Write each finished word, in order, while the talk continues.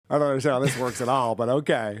I don't understand how this works at all, but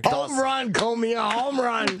okay. Home run, Cumia, home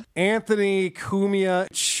run. Anthony Cumia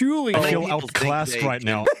Chuli. I feel outclassed right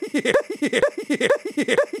now.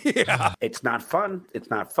 Yeah. It's not fun. It's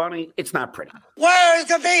not funny. It's not pretty. Where's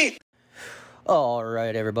the beef? All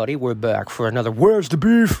right, everybody, we're back for another Where's the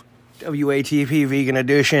Beef? WATP Vegan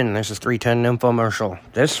Edition. This is 310 Infomercial.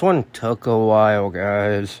 This one took a while,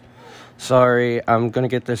 guys. Sorry, I'm going to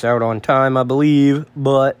get this out on time, I believe,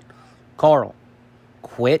 but Carl,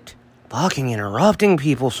 quit fucking interrupting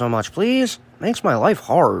people so much, please. Makes my life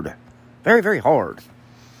hard. Very, very hard.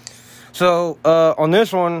 So, on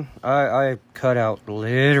this one, I cut out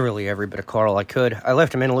literally every bit of Carl I could. I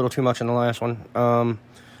left him in a little too much in the last one.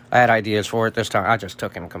 I had ideas for it this time. I just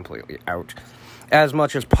took him completely out as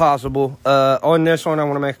much as possible. On this one, I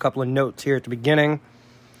want to make a couple of notes here at the beginning.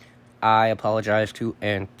 I apologize to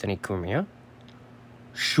Anthony Cumia,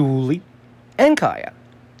 Shuli, and Kaya,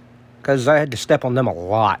 because I had to step on them a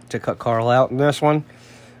lot to cut Carl out in this one.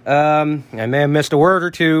 I may have missed a word or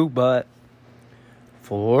two, but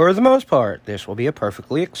for the most part, this will be a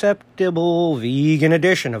perfectly acceptable vegan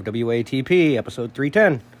edition of WATP, episode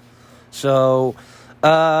 310. So,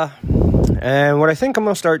 and what I think I'm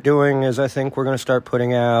going to start doing is I think we're going to start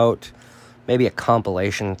putting out maybe a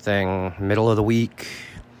compilation thing, middle of the week,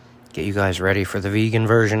 get you guys ready for the vegan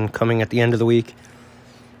version coming at the end of the week.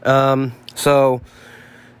 So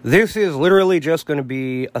this is literally just going to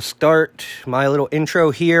be a start, my little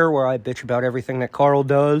intro here where I bitch about everything that Carl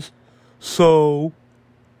does.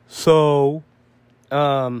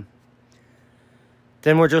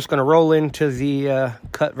 Then we're just going to roll into the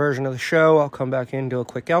cut version of the show. I'll come back in, do a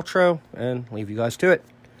quick outro, and leave you guys to it.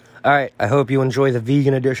 All right, I hope you enjoy the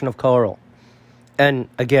vegan edition of Carl. And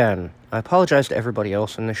again, I apologize to everybody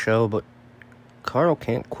else in the show, but Carl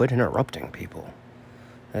can't quit interrupting people.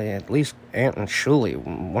 At least Ant and Shuli,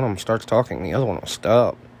 one of them starts talking, the other one will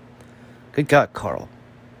stop. Good God, Carl.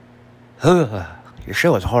 Your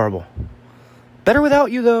show is horrible. Better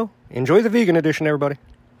without you, though. Enjoy the vegan edition, everybody.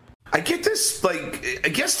 I get this, I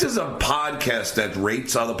guess there's a podcast that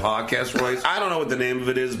rates other podcasts, right? I don't know what the name of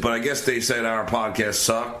it is, but I guess they said our podcast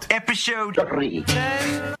sucked. Episode 3.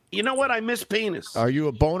 You know what? I miss penis. Are you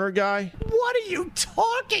a boner guy? What are you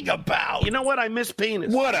talking about? You know what? I miss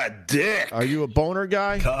penis. What a dick! Are you a boner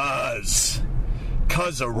guy?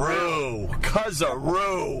 Cuzaroo.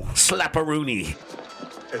 Slapperoonie.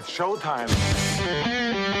 It's showtime.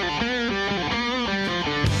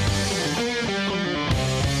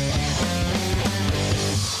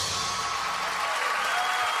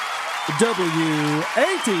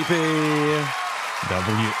 WATP.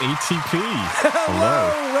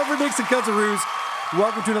 Hello, Reverend Dixon Cuzaroos.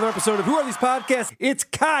 Welcome to another episode of Who Are These Podcasts? It's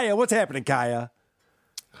Kaya. What's happening, Kaya?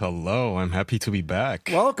 Hello, I'm happy to be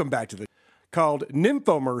back. Welcome back to the called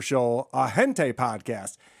Nymphomercial, a hentai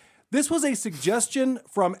podcast. This was a suggestion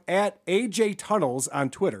from @AJ Tunnels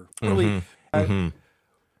on Twitter.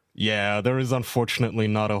 Yeah, there is unfortunately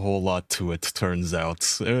not a whole lot to it, turns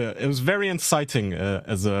out. It was very enticing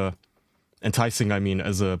as a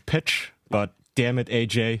pitch, but damn it,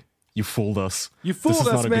 AJ, you fooled us. You fooled us,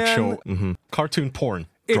 man. This is not a good show. Cartoon porn,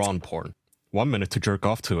 drawn porn. 1 minute to jerk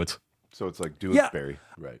off to it. So it's like Dewsbury,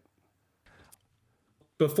 right?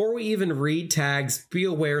 Before we even read tags, be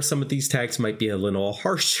aware some of these tags might be a little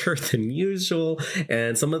harsher than usual,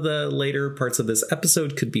 and some of the later parts of this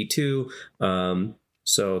episode could be too.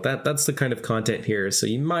 So that's the kind of content here. So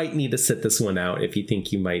you might need to sit this one out if you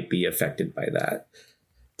think you might be affected by that.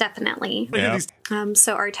 Definitely. Yeah.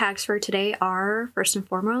 So our tags for today are, first and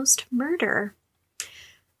foremost, murder,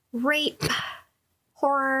 rape,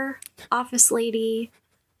 horror, office lady,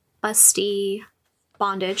 busty,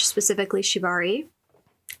 bondage, specifically shibari,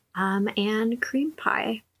 and cream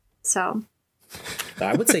pie. So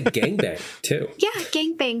I would say gangbang, too. yeah,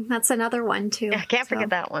 gangbang. That's another one, too. Yeah, can't forget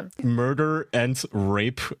that one. Murder and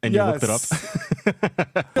rape, and you looked it up?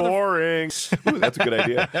 Boring. Ooh, that's a good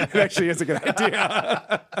idea. It actually is a good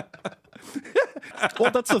idea. Well,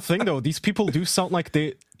 that's the thing, though. These people do sound like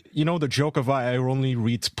they... You know, the joke of I only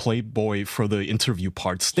read Playboy for the interview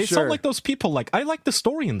parts. They sound like those people. Like, I like the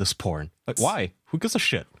story in this porn. Like, why? Who gives a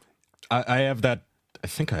shit? I have that... I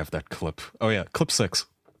think I have that clip. Oh, yeah. Clip 6.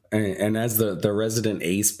 And as the resident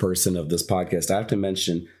ace person of this podcast, I have to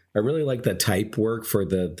mention, I really like the type work for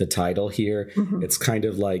the title here. Mm-hmm. It's kind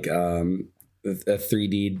of like a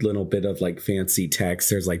 3D little bit of like fancy text.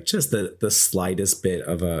 There's like just the slightest bit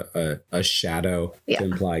of a shadow to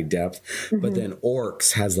imply depth. Mm-hmm. But then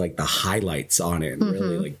Orcs has like the highlights on it and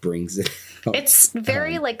really like brings it out. It's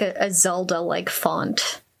very like a Zelda-like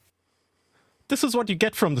font. this is what you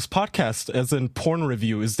get from this podcast, as in porn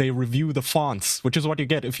review, is they review the fonts, which is what you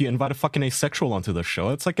get if you invite a fucking asexual onto the show.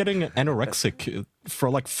 It's like getting an anorexic for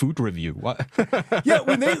like food review. What? Yeah,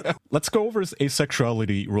 when they... Let's go over his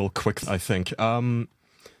asexuality real quick, I think.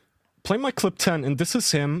 Play my clip 10, and this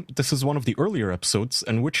is him. This is one of the earlier episodes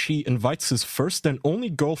in which he invites his first and only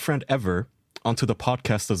girlfriend ever onto the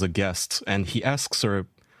podcast as a guest, and he asks her,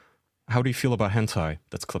 how do you feel about hentai?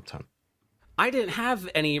 That's clip 10. I didn't have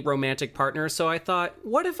any romantic partner, so I thought,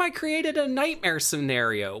 what if I created a nightmare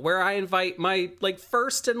scenario where I invite my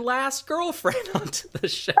first and last girlfriend onto the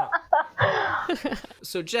show?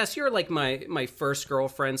 So Jess, you're like my first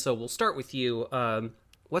girlfriend, so we'll start with you.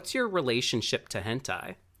 What's your relationship to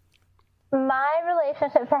hentai? My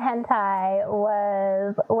relationship to hentai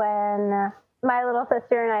was when my little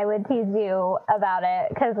sister and I would tease you about it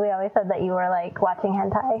because we always said that you were like watching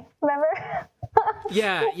hentai. Remember?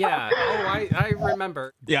 Yeah. Oh, I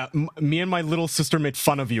remember. Yeah, me and my little sister made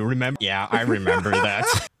fun of you, remember? Yeah, I remember that.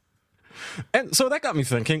 And so that got me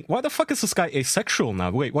thinking, why the fuck is this guy asexual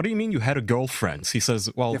now? Wait, what do you mean you had a girlfriend? He says,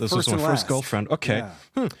 well, this was my first girlfriend. Okay.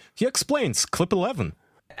 Yeah. He explains, clip 11.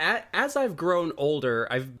 As I've grown older,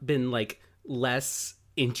 I've been like less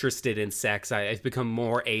interested in sex. I've become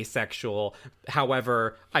more asexual.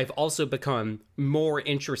 However, I've also become more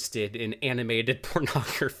interested in animated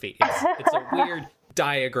pornography. It's a weird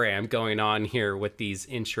diagram going on here with these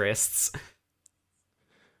interests.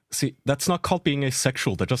 See, that's not called being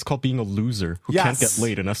asexual. That's just called being a loser who can't get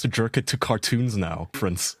laid and has to jerk it to cartoons now,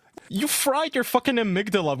 Prince. You fried your fucking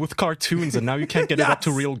amygdala with cartoons and now you can't get it up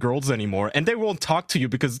to real girls anymore. And they won't talk to you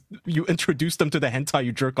because you introduced them to the hentai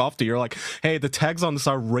you jerk off to. You're like, hey, the tags on this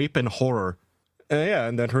are rape and horror.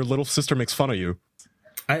 And then her little sister makes fun of you.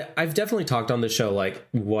 I've definitely talked on the show, like,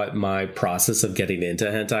 what my process of getting into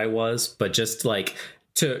hentai was. But just, like,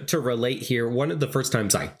 to relate here, one of the first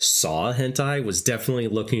times I saw hentai was definitely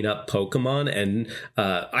looking up Pokemon, and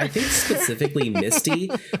I think specifically Misty,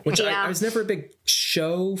 which I was never a big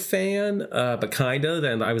show fan, but kind of,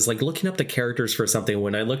 and I was like looking up the characters for something.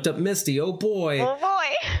 When I looked up Misty, oh boy,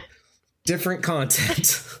 different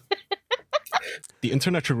content. The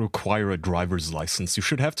internet should require a driver's license. You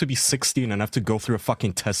should have to be 16 and have to go through a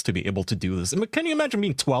fucking test to be able to do this. I mean, can you imagine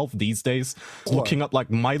being 12 these days? Looking up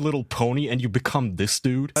like My Little Pony and you become this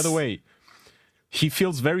dude? By the way, he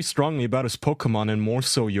feels very strongly about his Pokemon and more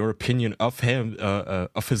so your opinion of him,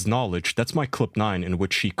 of his knowledge. That's my clip 9 in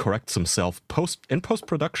which he corrects himself in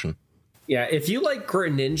post-production. Yeah, if you like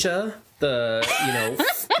Greninja, the,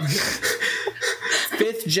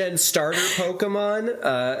 5th gen starter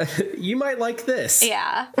Pokemon, you might like this.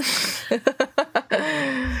 Yeah.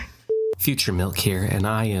 Future Milk here, and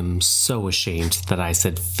I am so ashamed that I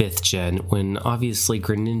said 5th gen when obviously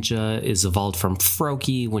Greninja is evolved from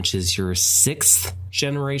Froakie, which is your 6th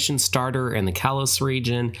generation starter in the Kalos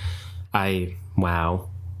region. Wow.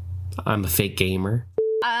 I'm a fake gamer.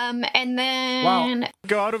 And then...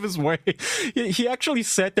 Go out of his way. He actually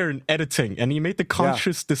sat there in editing, and he made the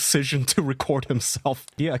conscious decision to record himself.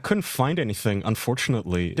 Yeah, I couldn't find anything,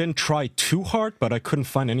 unfortunately. Didn't try too hard, but I couldn't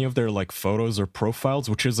find any of their, photos or profiles,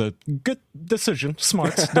 which is a good decision.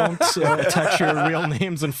 Smart. Don't attach your real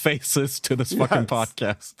names and faces to this fucking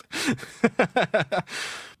podcast.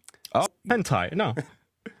 Oh, hentai, no.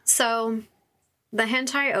 So, the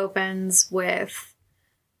hentai opens with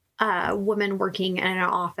woman working in an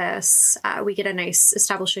office. We get a nice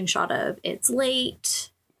establishing shot of it's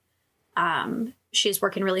late. She's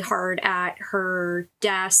working really hard at her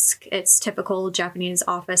desk. It's typical Japanese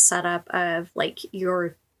office setup of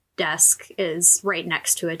your desk is right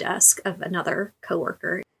next to a desk of another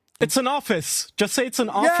coworker. It's an office. Just say it's an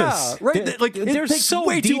office. Yeah, right. They're so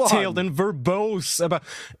detailed and verbose about.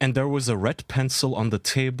 And there was a red pencil on the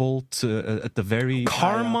table at the very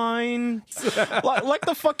carmine. like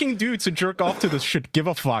the fucking dudes who jerk off to this shit give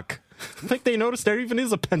a fuck. I think they noticed there even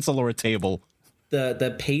is a pencil or a table.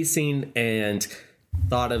 The pacing and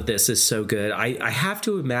thought of this is so good. I have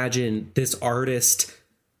to imagine this artist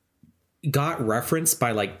got referenced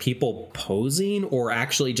by people posing or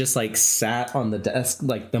actually just sat on the desk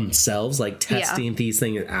themselves testing these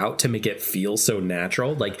things out to make it feel so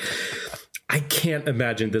natural. I can't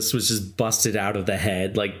imagine this was just busted out of the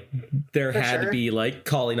head. There had to be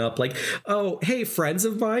calling up oh, hey, friends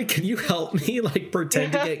of mine, can you help me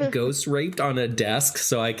pretend to get ghost raped on a desk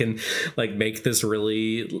so I can make this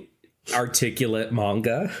really articulate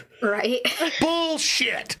manga. Right.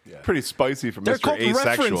 Bullshit. Yeah. Pretty spicy for They're Mr. called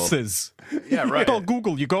Asexual. References. Yeah, right.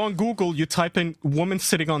 Google. You go on Google, you type in woman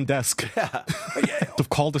sitting on desk. Yeah. They've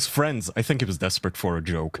called us friends. I think he was desperate for a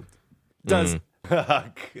joke. Does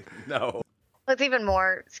no. What's even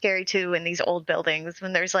more scary too in these old buildings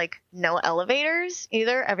when there's like no elevators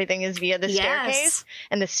either. Everything is via the staircase,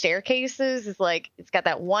 and the staircases is like it's got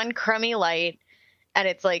that one crummy light, and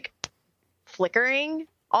it's like flickering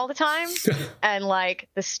all the time, and like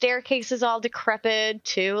the staircase is all decrepit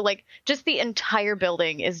too. Like just the entire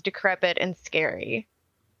building is decrepit and scary.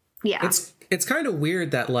 Yeah. It's kind of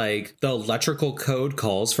weird that like the electrical code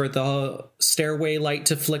calls for the stairway light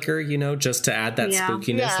to flicker, you know, just to add that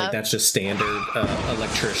spookiness. Yeah. Like that's just standard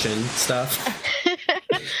electrician stuff.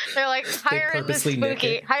 They're like hire in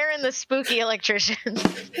the spooky electrician.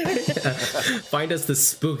 Find us the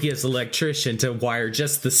spookiest electrician to wire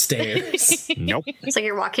just the stairs. Nope. It's like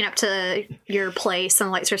you're walking up to your place and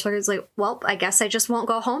the lights are flickering. It's like, well, I guess I just won't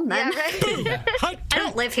go home then. Yeah, right? I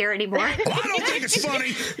don't live here anymore. I don't think it's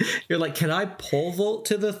funny. You're like, can I pole vault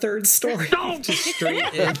to the third story? No, just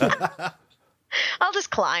straight in. I'll just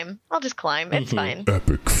climb. It's fine.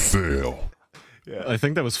 Epic fail. Yeah. I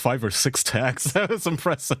think that was 5 or 6 tags. That was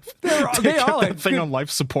impressive. They all that had thing good- on life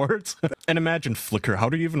support. And imagine Flickr. How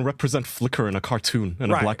do you even represent Flickr in a cartoon, in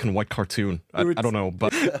a Right. black and white cartoon? I don't know,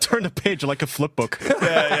 but turn the page like a flip book.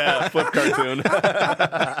 Yeah, flip cartoon.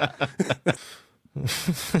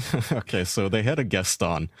 Okay, so they had a guest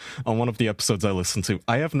on one of the episodes I listened to.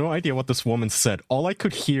 I have no idea what this woman said. All I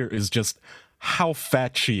could hear is just how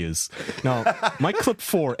fat she is. Now, my clip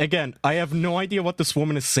 4, again, I have no idea what this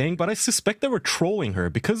woman is saying, but I suspect they were trolling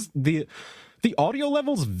her because the audio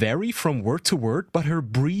levels vary from word to word, but her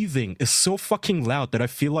breathing is so fucking loud that I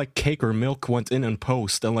feel like Cake or Milk went in and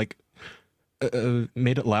post and like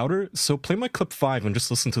made it louder. So play my clip 5 and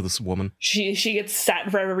just listen to this woman. She gets sat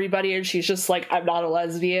in front of everybody and she's just like, I'm not a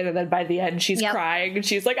lesbian, and then by the end she's crying and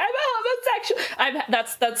she's like, I'm a homosexual.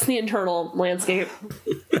 That's the internal landscape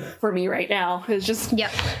for me right now. It's just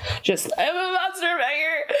I'm a monster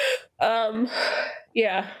banger.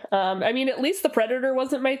 I mean, at least the Predator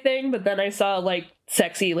wasn't my thing, but then I saw like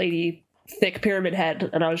sexy lady thick pyramid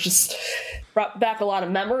head and I was just brought back a lot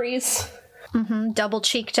of memories. Double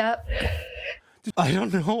cheeked up. I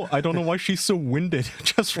don't know why she's so winded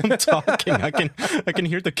just from talking. I can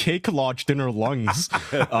hear the cake lodged in her lungs.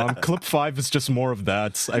 Clip 5 is just more of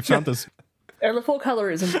that. I found this. And the full color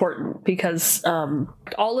is important because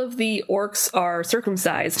all of the orcs are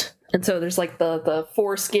circumcised, and so there's like the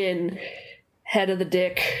foreskin, head of the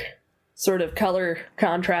dick sort of color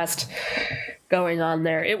contrast going on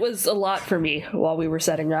there. It was a lot for me while we were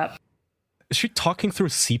setting up. Is she talking through a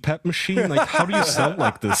CPAP machine? Like, how do you sound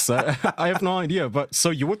like this? I have no idea. But so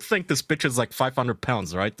you would think this bitch is like 500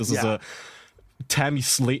 pounds, right? This is a Tammy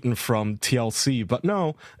Slayton from TLC. But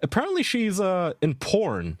no, apparently she's in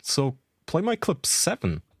porn. So play my clip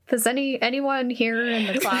 7. Does anyone here in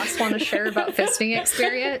the class want to share about fisting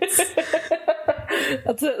experience?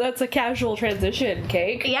 That's a casual transition,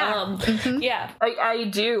 Cake. Yeah. Yeah, I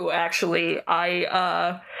do actually.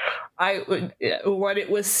 When it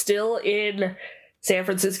was still in San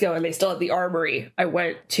Francisco and they still had the Armory, I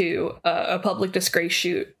went to a public disgrace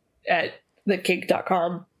shoot at the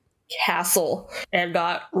kink.com castle and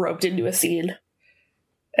got roped into a scene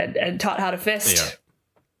and taught how to fist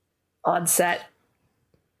on set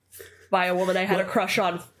by a woman I had a crush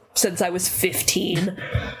on since I was 15.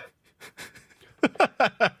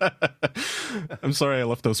 I'm sorry I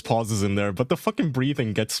left those pauses in there, but the fucking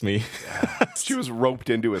breathing gets me. She was roped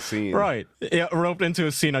into a scene. Right. Yeah, roped into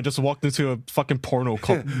a scene. I just walked into a fucking porno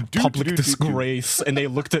called Public Disgrace, and they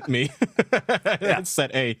looked at me and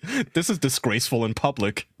said, hey, this is disgraceful in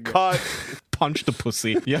public. Cut. Punch the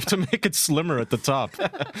pussy. You have to make it slimmer at the top.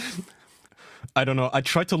 I don't know. I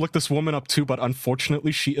tried to look this woman up too, but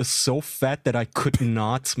unfortunately she is so fat that I could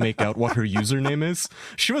not make out what her username is.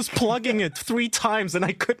 She was plugging it 3 times and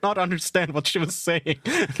I could not understand what she was saying.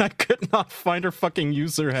 And I could not find her fucking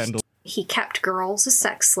user handle. He kept girls as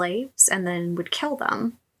sex slaves and then would kill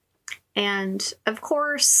them. And of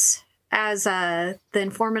course, as the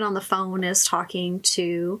informant on the phone is talking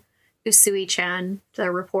to Usui-chan, the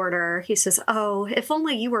reporter, he says, oh, if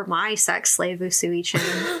only you were my sex slave,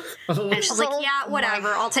 Usui-chan. And she's like, yeah, whatever,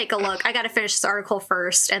 I'll take a look. I gotta finish this article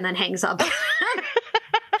first, and then hangs up.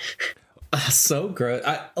 So gross.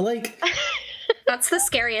 That's the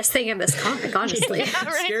scariest thing in this comic, honestly. Yeah, right?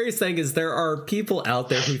 The scariest thing is there are people out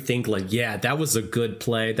there who think like, yeah, that was a good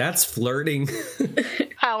play. That's flirting.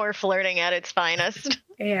 Power flirting at its finest.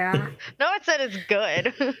 Yeah. No, it said it's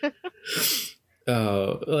good.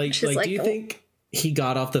 Do you think he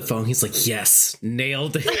got off the phone? He's like, yes,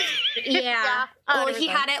 nailed it. Yeah. Well, he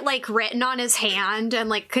had it like written on his hand, and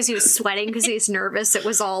like because he was sweating because he was nervous, it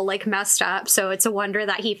was all like messed up. So it's a wonder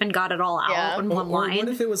that he even got it all out in one line. What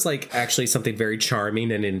if it was like actually something very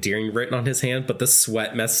charming and endearing written on his hand, but the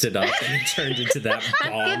sweat messed it up and it turned into that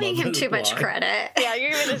bomb? I'm giving him too much credit. Yeah,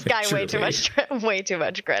 you're giving this guy way too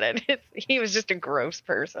much credit. He was just a gross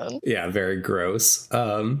person. Yeah, very gross.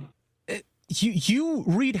 You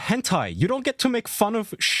read hentai. You don't get to make fun of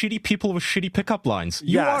shitty people with shitty pickup lines.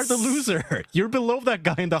 You are the loser. You're below that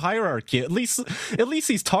guy in the hierarchy. At least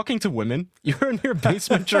he's talking to women. You're in your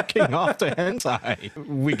basement jerking off to hentai.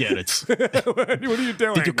 We get it. What are you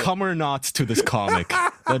doing? Did you come or not to this comic?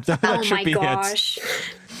 That should be gosh.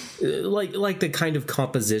 Like the kind of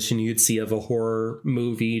composition you'd see of a horror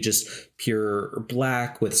movie, just pure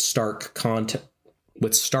black with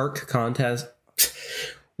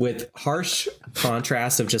with harsh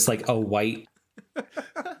contrast of just like a white.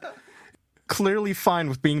 Clearly fine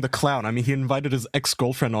with being the clown. I mean, he invited his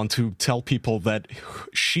ex-girlfriend on to tell people that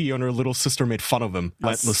she and her little sister made fun of him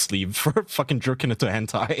relentlessly for fucking jerking it to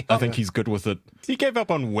hentai. I think he's good with it. He gave up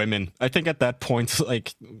on women. I think at that point,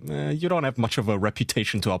 like, you don't have much of a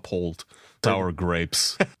reputation to uphold. Sour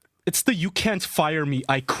grapes. It's the you can't fire me,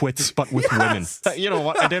 I quit, but with women. You know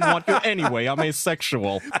what? I didn't want you anyway. I'm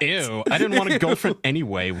asexual. Ew. I didn't want a girlfriend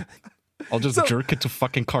anyway. I'll just jerk it to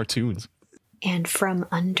fucking cartoons. And from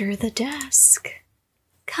under the desk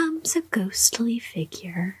comes a ghostly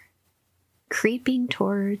figure creeping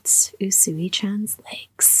towards Usui-chan's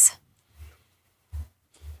legs.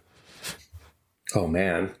 Oh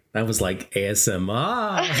man, that was like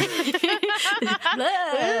ASMR.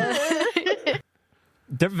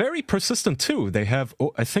 They're very persistent too. They have,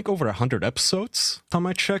 I think, over 100 episodes. Time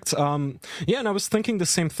I checked. Yeah, and I was thinking the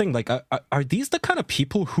same thing. Like, are these the kind of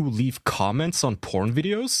people who leave comments on porn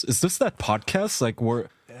videos? Is this that podcast? Like,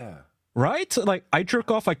 right? Like, I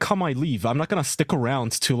jerk off, I come, I leave. I'm not gonna stick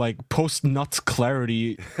around to like post nut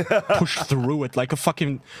clarity, push through it like a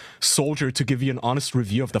fucking soldier to give you an honest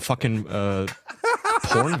review of the fucking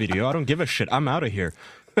porn video. I don't give a shit. I'm out of here.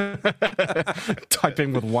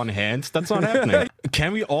 Typing with one hand, that's not happening.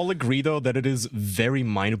 Can we all agree though that it is very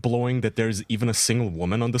mind-blowing that there's even a single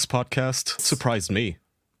woman on this podcast? It surprised me.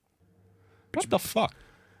 What the fuck?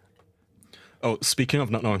 Oh, speaking of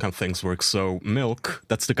not knowing how things work, so Milk,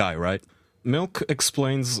 that's the guy, right? Milk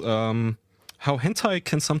explains how hentai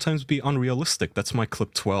can sometimes be unrealistic. That's my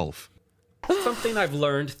clip 12. Something I've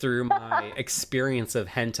learned through my experience of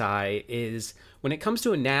hentai is when it comes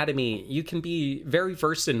to anatomy, you can be very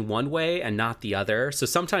versed in one way and not the other. So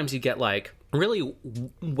sometimes you get like really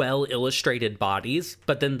well illustrated bodies,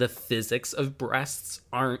 but then the physics of breasts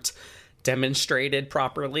aren't demonstrated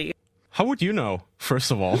properly. How would you know, first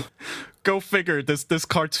of all? Go figure, this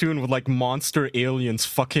cartoon with like monster aliens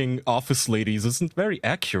fucking office ladies isn't very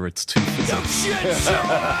accurate to physics. No shit,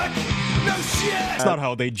 Sherlock! No shit! It's not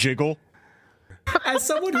how they jiggle. As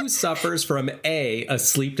someone who suffers from A, a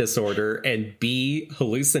sleep disorder, and B,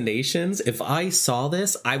 hallucinations, if I saw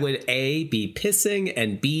this, I would A, be pissing,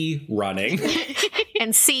 and B, running.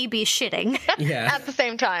 And C, be shitting. Yeah. At the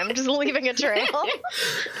same time, just leaving a trail.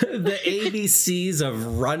 The ABCs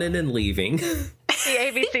of running and leaving. The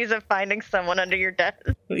ABCs of finding someone under your desk.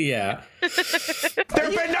 Yeah.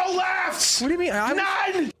 There've been no laughs! What do you mean?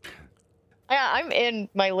 None! Yeah, I'm in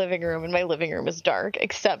my living room, and my living room is dark,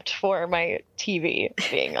 except for my TV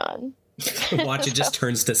being on. Watch, it just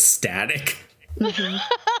turns to static. Mm-hmm.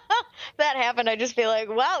 That happened, I just feel like,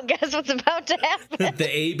 wow, guess what's about to happen?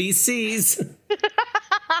 The ABCs.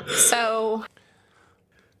 So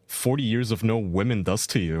 40 years of no women does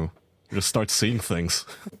to you. You just start seeing things.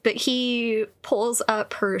 But he pulls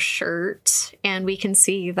up her shirt, and we can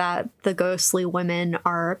see that the ghostly women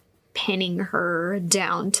are pinning her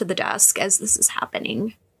down to the desk as this is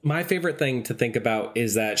happening. My favorite thing to think about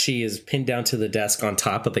is that she is pinned down to the desk on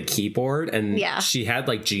top of the keyboard, and she had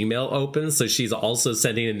like Gmail open, so she's also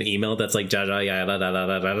sending an email that's like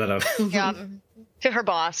Yeah, to her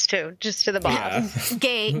boss too, just to the boss.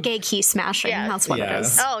 Yeah. Gay key smashing. Yeah. That's what it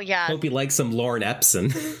is. Oh yeah. Hope you like some Lauren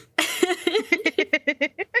Epson.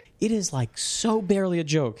 It is like so barely a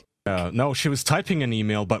joke. No, she was typing an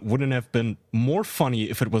email, but wouldn't have been more funny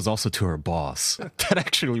if it was also to her boss. That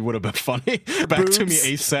actually would have been funny. Back to me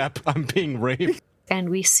ASAP. I'm being raped. And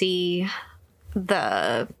we see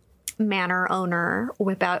the manor owner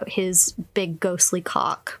whip out his big ghostly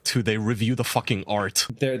cock. They review the fucking art.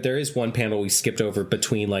 There is one panel we skipped over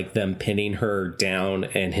between like them pinning her down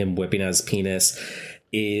and him whipping out his penis.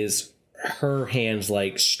 Is her hands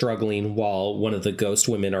like struggling while one of the ghost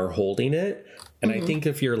women are holding it. And I think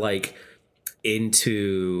if you're like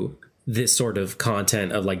into this sort of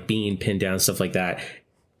content of like being pinned down, stuff like that,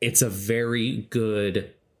 it's a very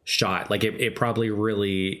good shot. Like it probably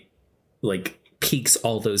really like peaks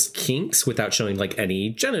all those kinks without showing like any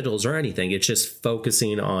genitals or anything. It's just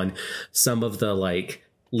focusing on some of the like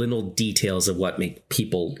little details of what make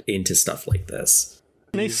people into stuff like this.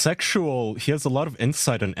 Asexual, he has a lot of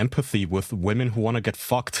insight and empathy with women who want to get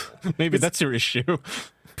fucked. Maybe that's your issue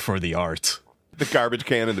for the art. The garbage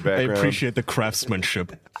can in the background. I appreciate the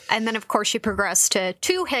craftsmanship. And then, of course, you progress to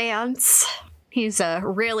 2 hands. He's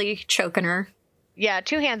really choking her. Yeah,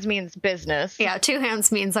 2 hands means business. Yeah, 2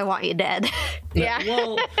 hands means I want you dead. Yeah.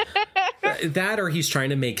 Well, that or he's trying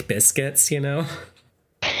to make biscuits, you know?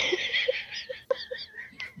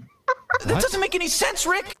 That doesn't make any sense,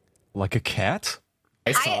 Rick. Like a cat?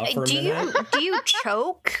 I saw for a minute. Do you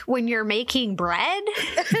choke when you're making bread?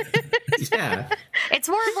 Yeah. It's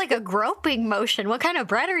more of like a groping motion. What kind of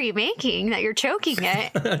bread are you making that you're choking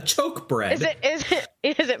it? Choke bread. Is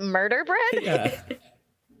it murder bread? Yeah.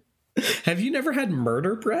 Have you never had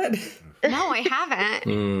murder bread? No, I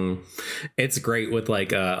haven't. It's great with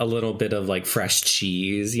like a little bit of like fresh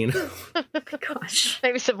cheese, you know? Gosh.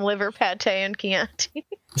 Maybe some liver pate and Chianti.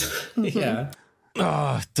 Yeah.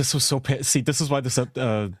 This was so... See, this is why this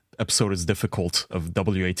episode is difficult of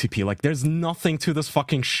WATP. Like, there's nothing to this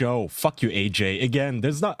fucking show. Fuck you, AJ. Again,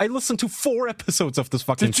 there's not... I listened to 4 episodes of this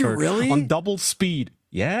fucking show. Did you really? On double speed.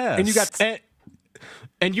 Yes. And you got...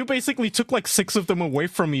 And you basically took like 6 of them away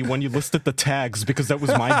from me when you listed the tags because that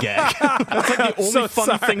was my gag. That's like the only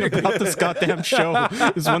funny thing about this goddamn show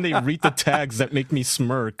is when they read the tags that make me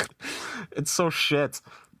smirk. It's so shit.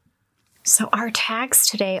 So our tags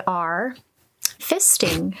today are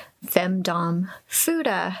fisting, femdom,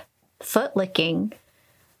 fuda, foot licking,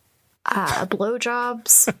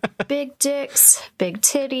 blowjobs, big dicks, big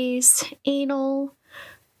titties, anal,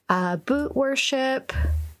 boot worship,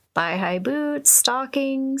 thigh-high boots,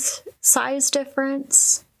 stockings, size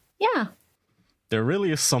difference. Yeah. There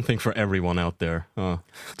really is something for everyone out there.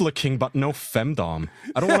 Licking, but no femdom.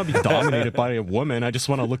 I don't want to be dominated by a woman. I just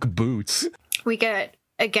want to lick boots. We get,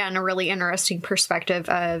 again, a really interesting perspective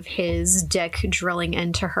of his dick drilling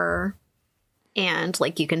into her. And,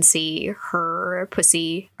 like, you can see her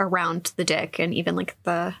pussy around the dick. And even, like,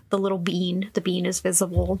 the little bean. The bean is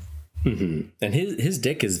visible. Mm-hmm. And his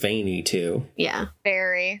dick is veiny too. Yeah.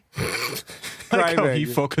 Very. I like how he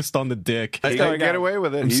focused on the dick. He can get away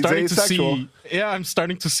with it. He's asexual. I'm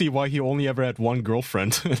starting to see why he only ever had one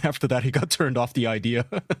girlfriend. And after that, he got turned off the idea.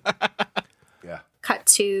 Yeah. Cut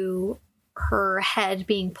to her head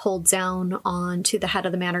being pulled down onto the head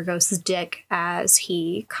of the Manor Ghost's dick as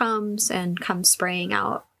he comes spraying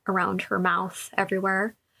out around her mouth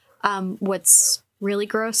everywhere. What's really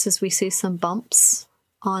gross is we see some bumps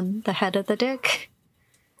on the head of the dick.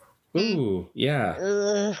 Ooh, yeah.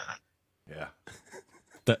 Ugh.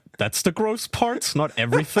 Yeah. That's the gross part, not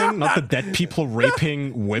everything, not the dead people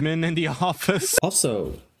raping women in the office.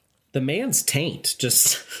 Also, the man's taint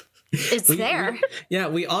just... It's there.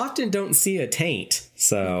 We often don't see a taint,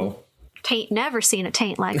 so... Taint never seen a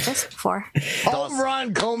taint like this before. Home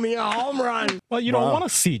run, call me a home run. Well, you don't want to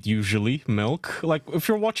see it usually, Milk. Like, if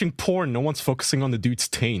you're watching porn, no one's focusing on the dude's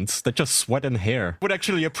taints. They're just sweat and hair. Would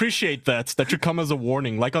actually appreciate that. That should come as a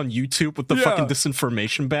warning. Like on YouTube with the fucking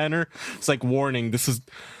disinformation banner. It's like, warning, this is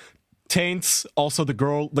taints. Also, the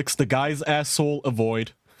girl licks the guy's asshole.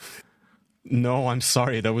 Avoid. No, I'm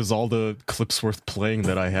sorry. That was all the clips worth playing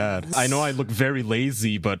that I had. I know I look very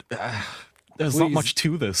lazy, but there's not much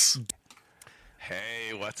to this.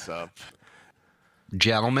 Hey, what's up?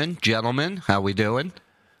 Gentlemen, how we doing?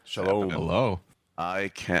 Shalom. Hello. I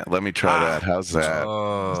can't. Let me try that. How's that?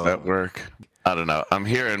 Does that work? I don't know. I'm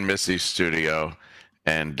here in Missy's studio,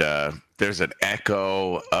 and there's an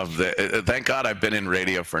echo of the... thank God I've been in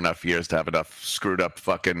radio for enough years to have enough screwed up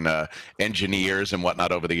fucking engineers and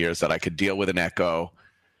whatnot over the years that I could deal with an echo,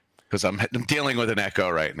 because I'm dealing with an echo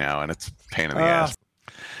right now, and it's a pain in the ass.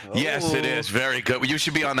 Yes, it is very good. You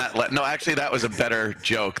should be on that. No, actually, that was a better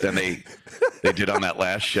joke than they did on that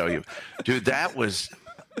last show. Dude, that was...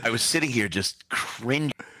 I was sitting here just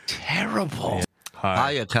cringe. Terrible.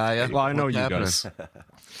 Hi. Hiya, Kaya. Well, I know What's you happening? guys.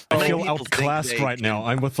 I feel People outclassed think right now.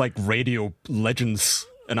 I'm with like radio legends,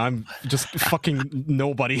 and I'm just fucking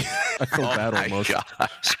nobody. I feel bad almost. God.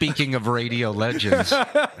 Speaking of radio legends. Oh,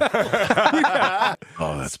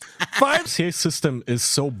 that's... 5CA system is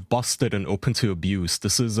so busted and open to abuse.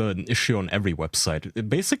 This is an issue on every website.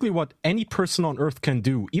 Basically what any person on Earth can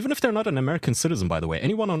do, even if they're not an American citizen, by the way,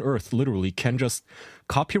 anyone on Earth literally can just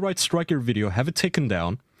copyright strike your video, have it taken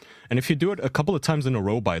down. And if you do it a couple of times in a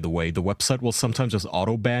row, by the way, the website will sometimes just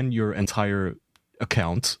auto-ban your entire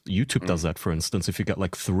account. YouTube does that, for instance, if you get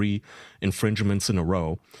like 3 infringements in a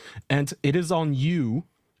row. And it is on you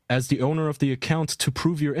as the owner of the account to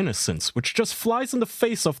prove your innocence, which just flies in the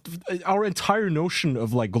face of our entire notion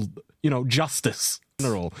of like, justice in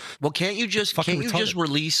general. Well, can't you just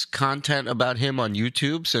release content about him on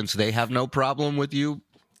YouTube since they have no problem with you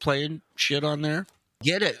playing shit on there?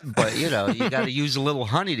 Get it, but you got to use a little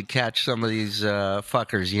honey to catch some of these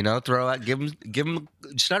fuckers. Throw out, give them.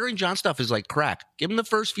 Stuttering John stuff is like crack. Give them the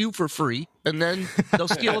first few for free, and then they'll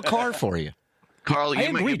steal a car for you. Carl,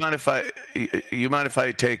 you mind if I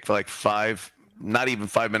take like not even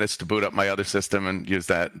 5 minutes to boot up my other system and use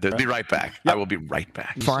that? I'll be right back. Yep. I will be right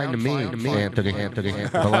back. Fine to me. Anthony.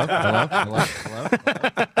 Hello.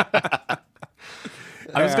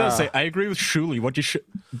 I was gonna say I agree with Shuli.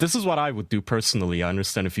 This is what I would do personally. I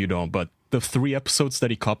understand if you don't, but the 3 episodes that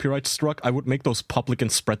he copyright struck, I would make those public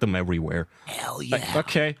and spread them everywhere. Hell yeah. Like,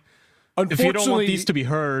 okay. If you don't want these to be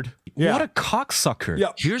heard, what a cocksucker.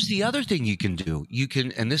 Yeah. Here's the other thing you can do. You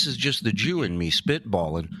can, and this is just the Jew in me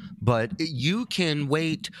spitballing, but you can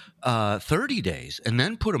wait 30 days and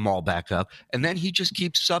then put them all back up, and then he just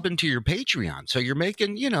keeps subbing to your Patreon. So you're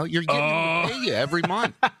making, you're getting him to pay you every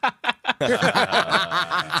month.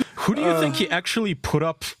 Who do you think he actually put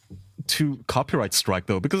up to copyright strike,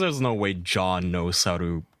 though? Because there's no way John knows how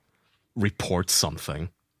to report something.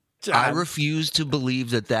 I refuse to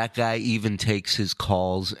believe that guy even takes his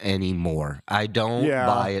calls anymore. I don't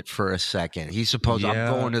buy it for a second. He's supposed,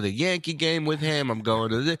 I'm going to the Yankee game with him. I'm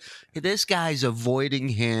going to this guy's avoiding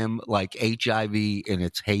him like HIV in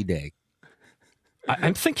its heyday.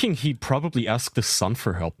 I'm thinking he probably asked his son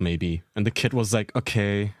for help, maybe. And the kid was like,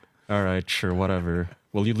 okay, all right, sure, whatever.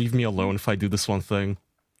 Will you leave me alone if I do this one thing?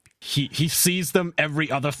 He sees them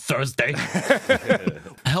every other Thursday.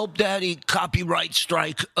 Help Daddy copyright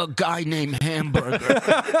strike a guy named Hamburger.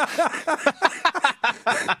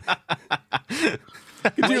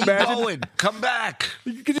 Where you going? Come back.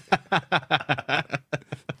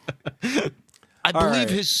 I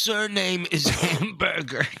believe his surname is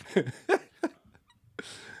Hamburger.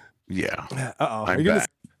 Yeah. Uh-oh. I'm back.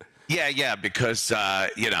 Yeah, because,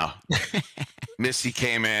 Missy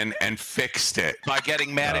came in and fixed it by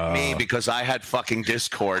getting mad at me because I had fucking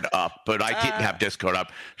Discord up, but I didn't have Discord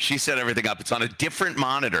up. She set everything up. It's on a different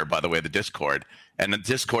monitor, by the way, the Discord. And the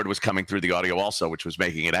Discord was coming through the audio also, which was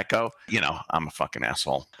making it echo. I'm a fucking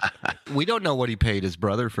asshole. We don't know what he paid his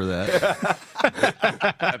brother for that.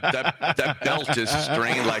 that belt is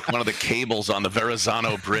strained like one of the cables on the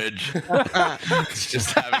Verrazano Bridge. It's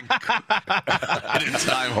just having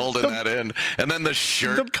time holding that in. And then the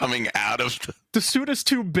shirt coming out of the suit is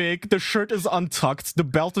too big, the shirt is untucked, the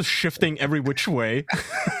belt is shifting every which way.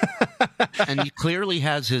 And he clearly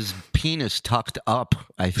has his penis tucked up,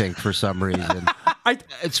 I think, for some reason.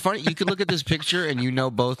 It's funny, you can look at this picture and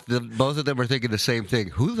both of them are thinking the same thing.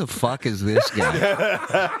 Who the fuck is this guy?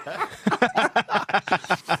 That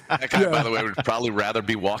guy, by the way, would probably rather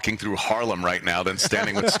be walking through Harlem right now than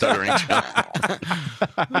standing with Stuttering John.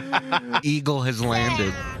 Eagle has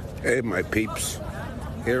landed. Hey, my peeps.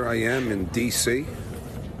 Here I am in D.C.,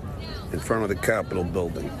 in front of the Capitol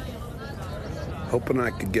building. Hoping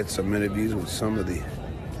I could get some interviews with some of the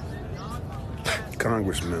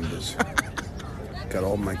Congress members. Got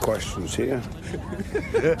all my questions here.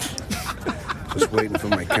 Just waiting for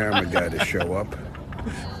my camera guy to show up.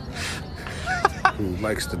 Who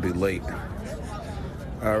likes to be late.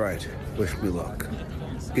 All right, wish me luck.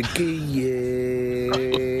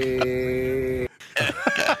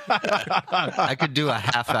 I could do a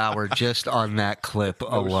half hour just on that clip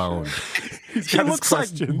alone. He looks like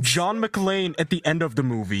John McClane at the end of the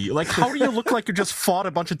movie. Like, how do you look like you just fought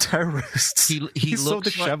a bunch of terrorists? He's so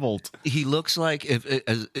disheveled. He looks like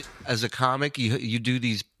as a comic, you do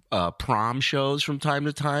these prom shows from time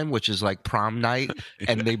to time, which is like prom night,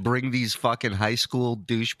 and they bring these fucking high school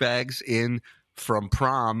douchebags in from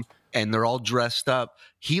prom, and they're all dressed up.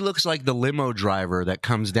 He looks like the limo driver that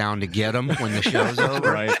comes down to get him when the show's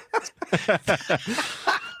over. Right.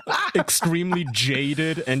 Extremely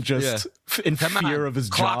jaded and just in fear of his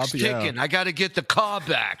Clock's job. ticking. I got to get the car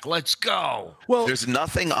back. Let's go. Well, there's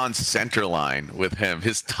nothing on center line with him.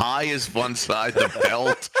 His tie is one side, the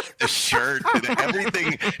belt, the shirt,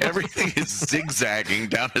 everything is zigzagging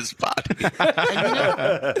down his body.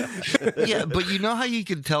 Yeah, but you know how you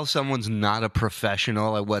can tell someone's not a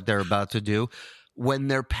professional at what they're about to do? When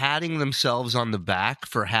they're patting themselves on the back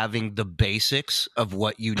for having the basics of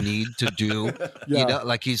what you need to do.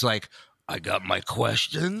 Like he's like, I got my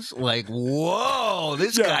questions. Like, whoa,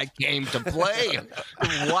 this guy came to play.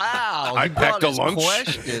 Wow, I packed a lunch.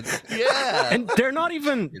 Questions. Yeah, and they're not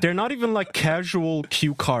even like casual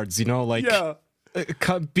cue cards, like. Yeah.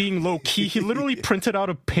 being low key, he literally printed out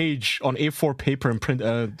a page on A4 paper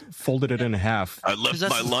and folded it in half. I left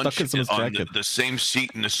my lunch on the same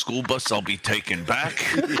seat in the school bus I'll be taking back.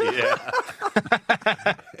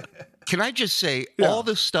 Can I just say, all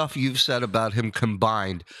the stuff you've said about him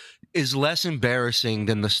combined is less embarrassing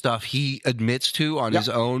than the stuff he admits to on his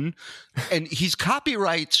own. And he's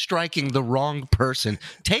copyright striking the wrong person.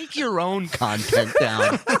 Take your own content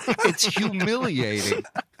down. It's humiliating.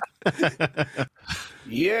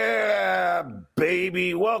 Yeah,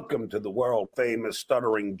 baby. Welcome to the world famous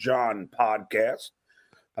Stuttering John podcast.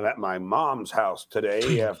 I'm at my mom's house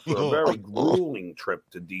today after a very grueling trip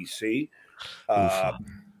to DC.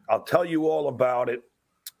 I'll tell you all about it.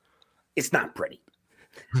 It's not pretty.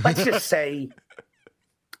 Let's just say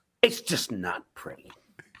it's just not pretty.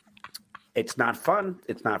 It's not fun.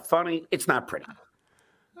 It's not funny. It's not pretty.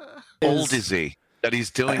 How old is he that he's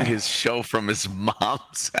doing his show from his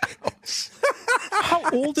mom's house? How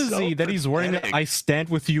old is he that he's wearing an I Stand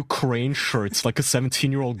With Ukraine shirts like a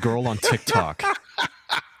 17-year-old girl on TikTok?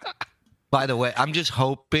 By the way, I'm just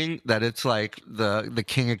hoping that it's like the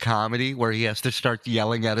King of Comedy where he has to start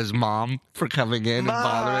yelling at his mom for coming in and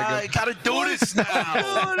bothering him. I gotta do this now.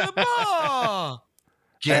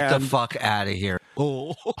 Get the fuck out of here.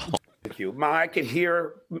 Oh. Thank you. Ma, I can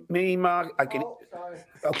hear me, Ma. I can. Oh,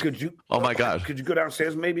 could you? Oh, my God. Could you go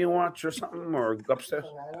downstairs maybe and watch or something, or upstairs?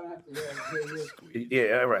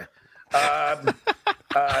 Yeah, all right.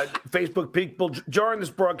 Facebook people, during this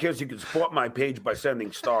broadcast, you can support my page by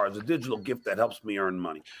sending stars, a digital gift that helps me earn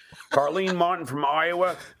money. Carlene Martin from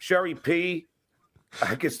Iowa, Sherry P.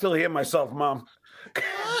 I can still hear myself, Mom.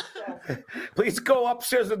 Please go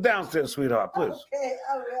upstairs and downstairs, sweetheart, please. Okay,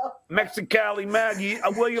 I will. Mexicali Maggie,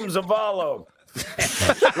 William Zavallo.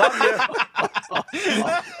 Love you.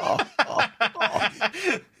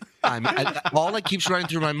 All that keeps running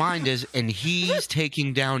through my mind is, and he's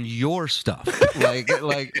taking down your stuff. Like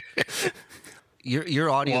your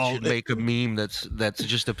audience should make a meme that's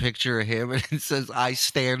just a picture of him and it says, "I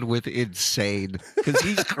stand with insane," because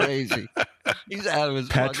he's crazy. He's out of his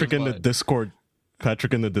Patrick in mind. the Discord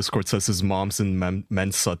says his mom's in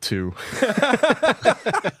Mensa too.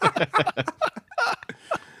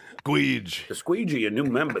 Squeege. The Squeegee, a new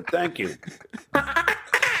member. Thank you.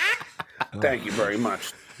 Thank you very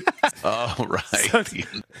much. Oh, right.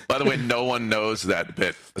 By the way, no one knows that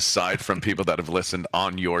bit aside from people that have listened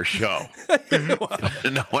on your show. No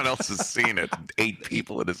one else has seen it. 8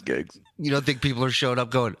 people at his gigs. You don't think people are showing up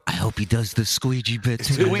going, "I hope he does the squeegee bit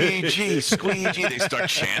too." Squeegee, squeegee. They start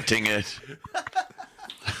chanting it.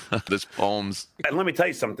 There's poems. And let me tell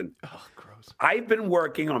you something. Oh, gross. I've been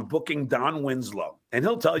working on booking Don Winslow, and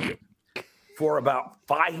he'll tell you, for about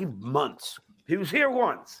 5 months. He was here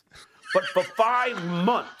once. But for 5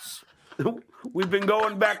 months, we've been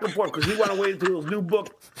going back and forth because he went away to his new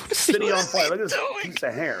book, City on Fire. Look at this piece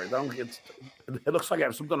of hair. It looks like I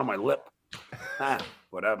have something on my lip.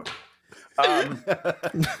 Whatever.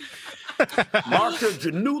 Martha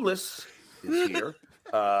Janulis is here.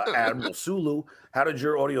 Admiral Sulu. How did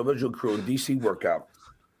your audiovisual crew in DC work out?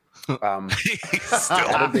 How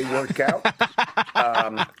did they work out?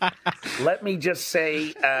 Let me just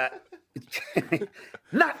say...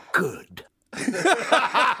 not good.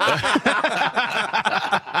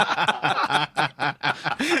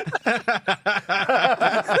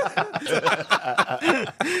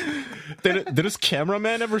 Did his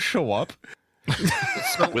cameraman ever show up?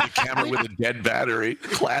 With a camera with a dead battery.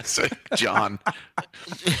 Classic, John.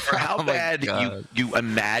 For how bad you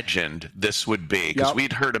imagined this would be, because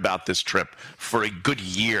we'd heard about this trip for a good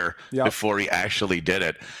year before he actually did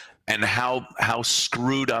it. And how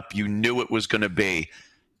screwed up you knew it was going to be.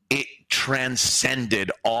 It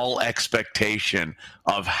transcended all expectation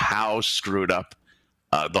of how screwed up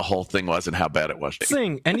the whole thing was and how bad it was.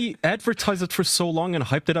 And he advertised it for so long and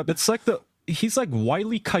hyped it up. It's like he's like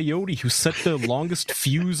Wile E. Coyote who set the longest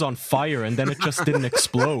fuse on fire and then it just didn't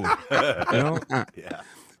explode. You know? Yeah.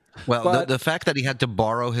 Well, the fact that he had to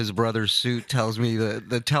borrow his brother's suit tells me that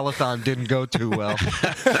the telethon didn't go too well.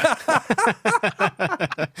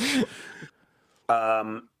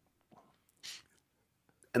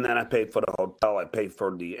 And then I paid for the hotel. I paid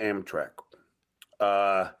for the Amtrak.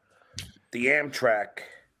 The Amtrak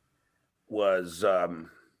was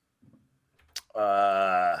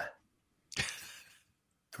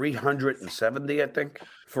 $370, I think,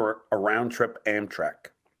 for a round trip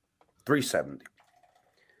Amtrak. $370.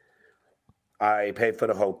 I paid for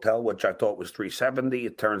the hotel, which I thought was $370.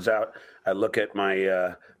 It turns out, I look at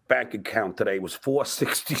my bank account today, was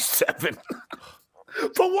 $467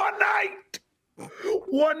 for one night.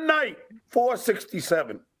 One night,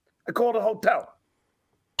 $467. I called a hotel.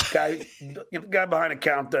 guy behind the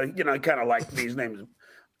counter, he kind of liked me. His name's,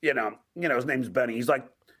 his name's Benny. He's like,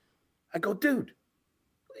 I go, dude,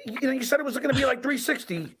 you said it was going to be like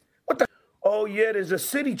 $360. What the? Oh yeah, there's a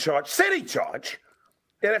city charge. City charge?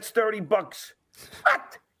 Yeah, that's $30.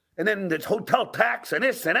 What? And then there's hotel tax and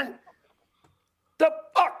this and that. The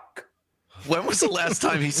fuck? When was the last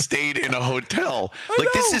time he stayed in a hotel?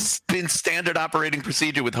 This has been standard operating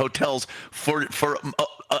procedure with hotels for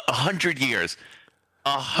 100 years.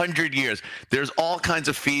 100 years. There's all kinds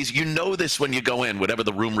of fees. You know this when you go in, whatever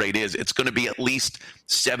the room rate is. It's going to be at least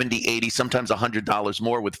 $70, $80, sometimes $100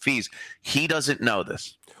 more with fees. He doesn't know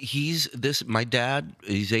this. My dad,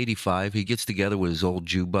 he's 85. He gets together with his old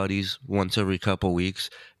Jew buddies once every couple weeks,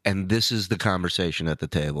 and this is the conversation at the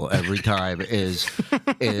table every time is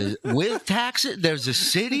with taxes. There's a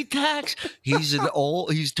city tax. He's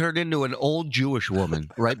turned into an old Jewish woman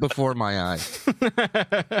right before my eyes.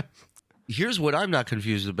 Here's what I'm not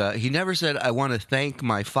confused about. He never said, I want to thank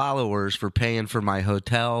my followers for paying for my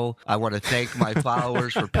hotel. I want to thank my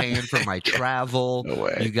followers for paying for my travel. No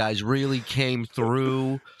way. You guys really came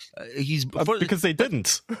through. Because they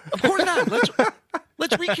didn't. Of course not.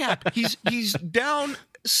 Let's recap. He's down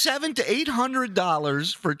 $700 to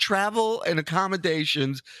 $800 for travel and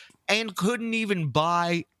accommodations and couldn't even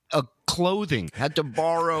buy a clothing. Had to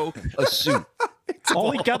borrow a suit.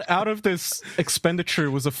 All he got out of this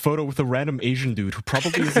expenditure was a photo with a random Asian dude who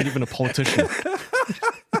probably isn't even a politician. Doing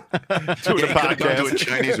a podcast. Go to a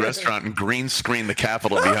Chinese restaurant and green screen the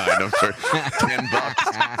Capitol behind him for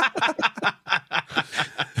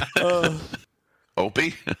 $10.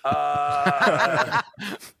 Opie?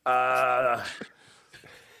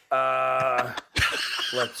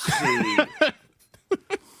 Let's see.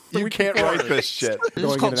 You can't write this shit. This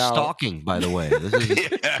is called stalking, by the way. This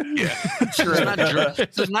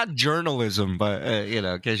is not journalism, but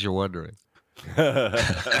in case you're wondering.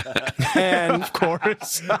 And of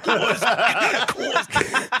course, Of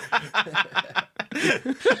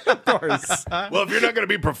course. Well, if you're not going to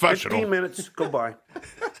be professional, 15 minutes go by.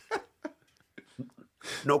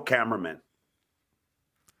 No cameraman.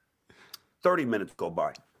 30 minutes go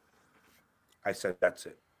by. I said, that's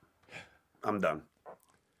it. I'm done.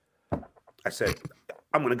 I said,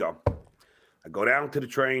 I'm going to go. I go down to the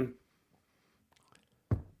train.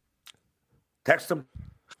 Text him.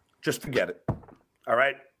 Just forget it. All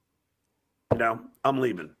right? I'm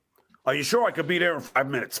leaving. Are you sure I could be there in 5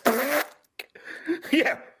 minutes?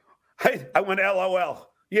 Yeah. I went LOL.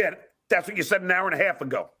 Yeah, that's what you said an hour and a half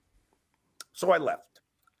ago. So I left.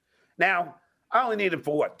 Now, I only needed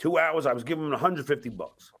for 2 hours? I was giving him $150.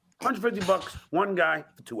 $150, one guy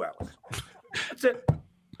for 2 hours. That's it.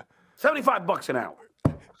 $75 an hour.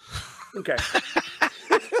 Okay.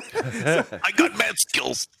 I got mad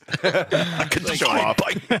skills. I can show off.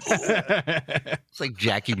 It's like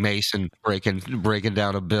Jackie Mason breaking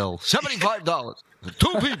down a bill. $75.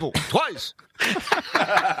 2 people, twice.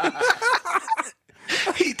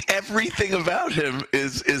 Everything about him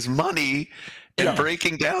is money and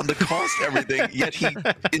breaking down the cost of everything, yet he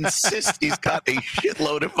insists he's got a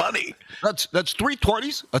shitload of money. That's 3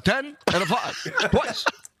 20s, a 10, and a 5. Twice.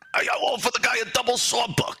 I offer the guy a double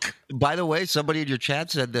sawbuck. By the way, somebody in your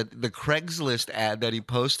chat said that the Craigslist ad that he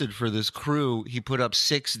posted for this crew, he put up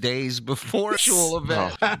 6 days before actual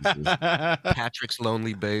event. Patrick's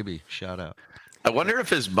Lonely Baby. Shout out. I wonder if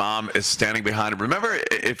his mom is standing behind him. Remember,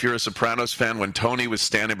 if you're a Sopranos fan, when Tony was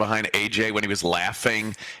standing behind AJ when he was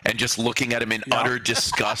laughing and just looking at him in utter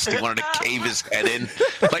disgust, he wanted to cave his head in?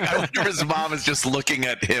 Like, I wonder if his mom is just looking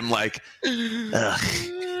at him like, ugh,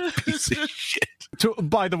 piece of shit.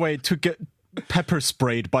 By the way, to get pepper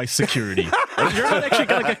sprayed by security. You're not actually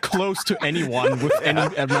going to get close to anyone with any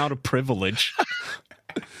amount of privilege.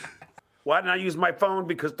 Why didn't I use my phone?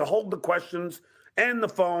 Because to hold the questions and the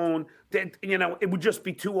phone, it would just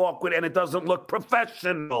be too awkward and it doesn't look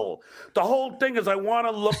professional. The whole thing is I want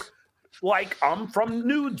to look like I'm from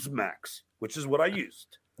Nudesmax, which is what I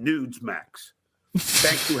used. Nudesmax.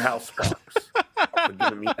 Thank you, Hal Sparks, for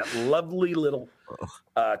giving me that lovely little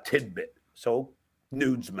tidbit. So,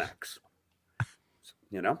 Nudesmax.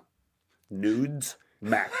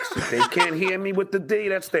 Nudesmax. If they can't hear me with the D,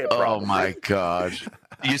 that's their problem. Oh, my God.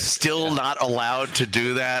 You're still not allowed to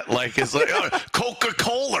do that? Like, it's like,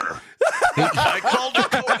 Coca-Cola. I called her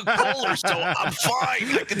Coca-Cola, so I'm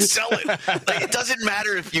fine. I can sell it. Like, it doesn't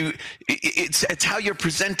matter if you... It's how you're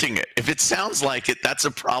presenting it. If it sounds like it, that's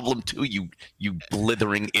a problem, too, you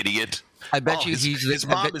blithering idiot. I bet you his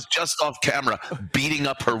mom is just off camera beating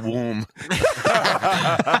up her womb.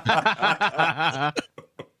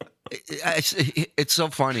 It's so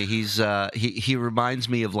funny. He reminds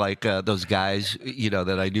me of like those guys,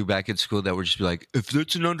 that I knew back in school that were just be like, if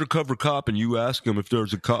it's an undercover cop and you ask them if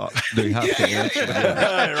there's a cop, they have to answer.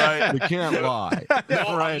 Right. They can't lie.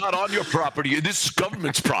 No, I'm not on your property. This is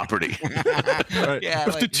government's property. Right. Yeah,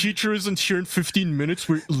 if the teacher isn't here in 15 minutes,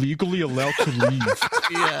 we're legally allowed to leave.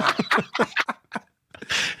 Yeah.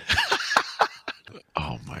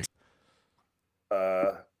 Oh my.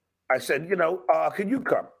 I said, can you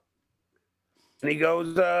come? And he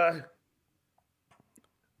goes, and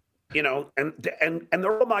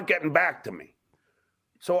they're all not getting back to me.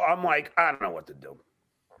 So I'm like, I don't know what to do.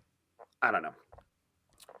 I don't know.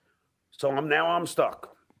 So I'm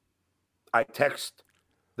stuck. I text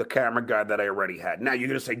the camera guy that I already had. Now you're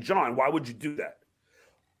going to say, John, why would you do that?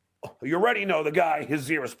 You already know the guy is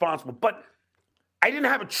irresponsible, but I didn't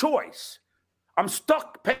have a choice. I'm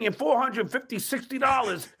stuck paying $450,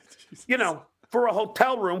 $60, for a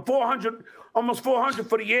hotel room, almost $400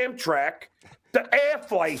 for the Amtrak, the air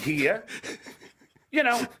flight here.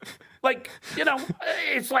 It's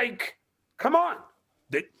like, come on.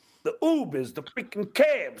 The Ubers, the freaking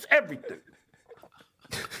cabs, everything.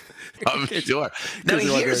 I'm sure. Now,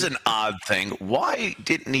 here's an odd thing. Why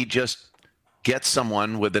didn't he just get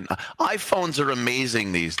someone with an iPhones are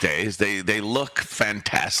amazing these days. They look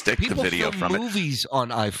fantastic. People the video film from movies on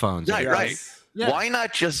iPhones. Right. Yeah. Why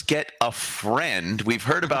not just get a friend? We've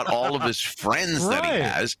heard about all of his friends that he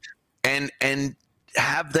has, and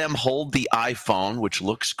have them hold the iPhone, which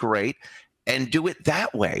looks great, and do it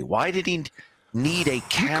that way. Why did he need a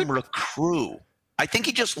camera crew? I think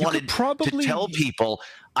he just wanted to tell people,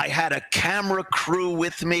 I had a camera crew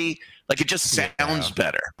with me. Like, it just sounds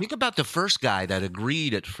better. Think about the first guy that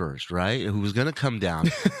agreed at first, right? Who was going to come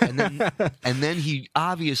down. And then he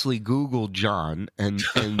obviously Googled John and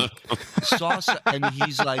saw, and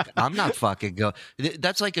he's like, I'm not fucking going.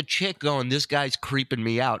 That's like a chick going, this guy's creeping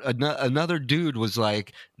me out. Another dude was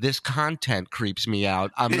like, this content creeps me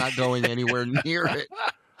out. I'm not going anywhere near it.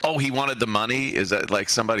 Oh, he wanted the money? Is that like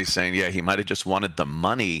somebody saying, yeah, he might have just wanted the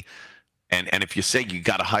money? And if you say you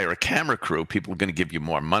got to hire a camera crew, people are going to give you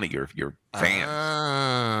more money. Your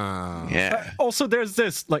fans. Yeah. Also, there's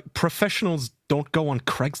this, like, professionals don't go on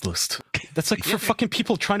Craigslist. That's like for fucking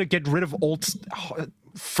people trying to get rid of old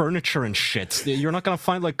furniture and shit. You're not going to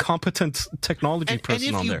find, like, competent technology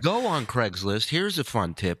person on there. And if you go on Craigslist, here's a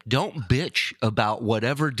fun tip. Don't bitch about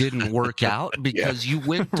whatever didn't work out because you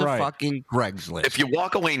went to fucking Craigslist. If you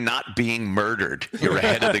walk away not being murdered, you're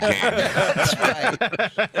ahead of the game.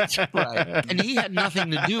 That's right. And he had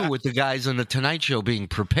nothing to do with the guys on the Tonight Show being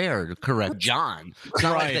prepared, correct, John? It's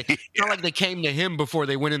not, not like they came to him before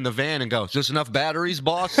they went in the van and go, is this enough batteries,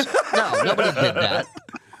 boss? No, nobody did that.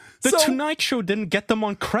 The Tonight Show didn't get them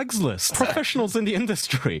on Craigslist. Professionals in the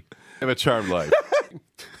industry. Have a charmed life.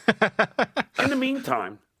 In the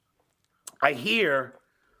meantime, I hear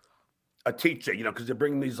a teacher, because they're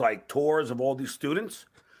bringing these, like, tours of all these students.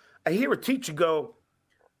 I hear a teacher go,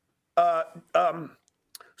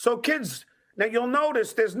 so kids, now you'll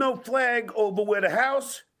notice there's no flag over where the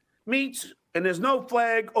House meets, and there's no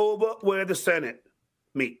flag over where the Senate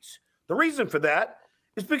meets. The reason for that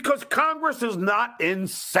is because Congress is not in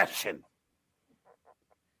session.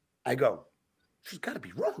 I go, she's got to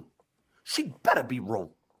be wrong. She better be wrong.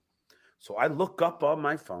 So I look up on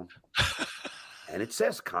my phone, and it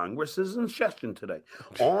says Congress is in session today.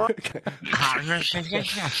 Congress is in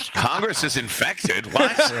session. Congress is infected.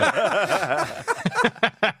 What?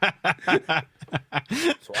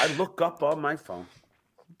 So I look up on my phone,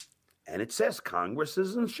 and it says Congress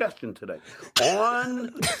is in session today.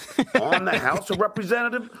 On the House of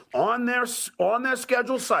Representatives, on their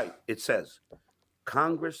scheduled site, it says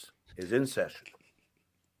Congress is in session.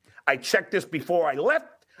 I checked this before I left.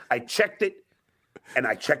 I checked it, and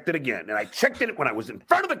I checked it again. And I checked it when I was in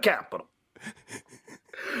front of the Capitol.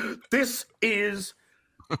 This is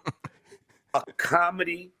a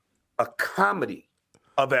comedy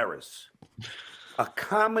of errors. A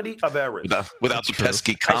comedy of errors. Without the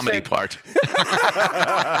pesky comedy part.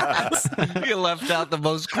 You left out the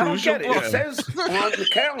most I don't crucial get it. It says on the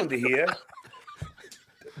calendar here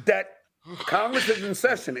that Congress is in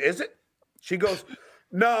session. Is it? She goes,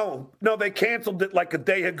 no, they canceled it like a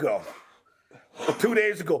day ago. Or 2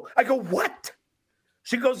 days ago. I go, what?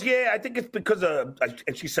 She goes, yeah, I think it's because of,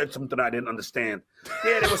 and she said something I didn't understand.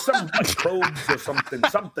 Yeah, there was some codes or something.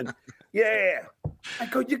 Yeah. I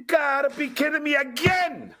go, you gotta be kidding me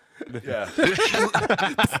again. Yeah.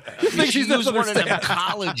 She used one of them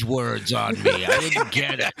college words on me. I didn't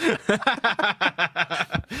get it.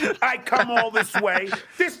 I come all this way.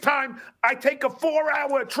 This time, I take a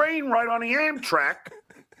 4-hour train ride on the Amtrak.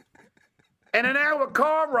 and an hour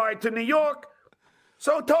car ride to New York.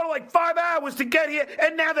 So a total like 5 hours to get here,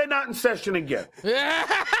 and now they're not in session again.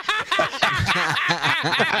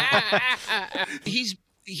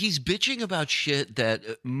 He's bitching about shit that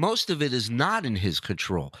most of it is not in his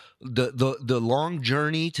control. The long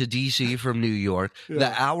journey to DC from New York,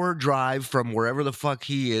 the hour drive from wherever the fuck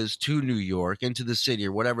he is to New York into the city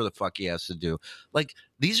or whatever the fuck he has to do. Like,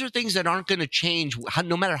 these are things that aren't going to change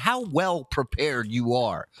no matter how well prepared you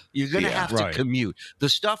are. You're going to have to commute. The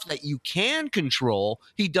stuff that you can control,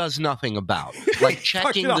 he does nothing about. Like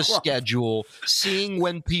checking the schedule, seeing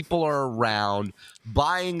when people are around,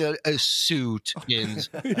 buying a suit,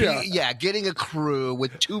 getting a crew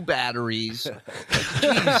with 2 batteries.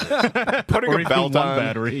 Putting a belt on.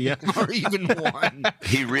 Battery, or even one.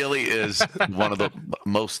 He really is one of the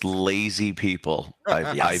most lazy people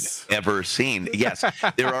I've ever seen. Yes,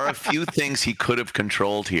 there are a few things he could have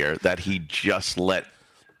controlled here that he just let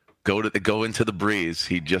go into the breeze.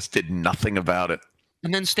 He just did nothing about it.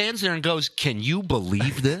 And then stands there and goes, "Can you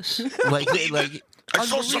believe this?" like I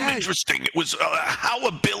saw something interesting. It was how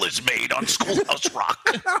a bill is made on Schoolhouse Rock.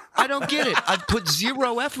 I don't get it. I put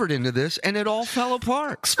 0 effort into this, and it all fell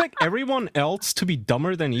apart. Expect everyone else to be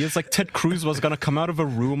dumber than he is. Like Ted Cruz was gonna come out of a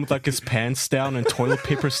room with like his pants down and toilet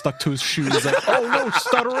paper stuck to his shoes. Like, oh no,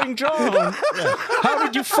 Stuttering John! How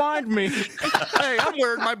did you find me? Hey, I'm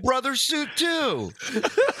wearing my brother's suit too.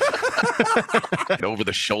 Over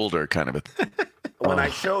the shoulder, kind of a. When I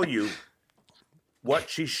show you what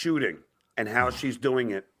she's shooting and how she's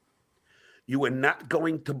doing it, you are not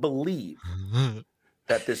going to believe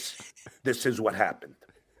that this is what happened.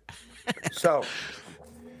 So,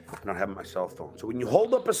 I don't have my cell phone. So when you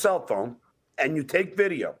hold up a cell phone and you take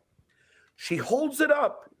video, she holds it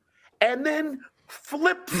up and then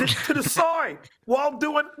flips it to the side while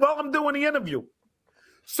I'm doing the interview.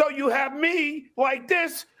 So you have me like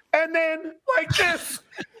this and then like this.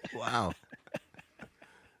 Wow.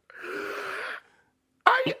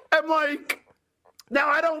 I am like, now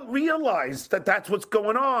I don't realize that that's what's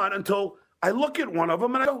going on until I look at one of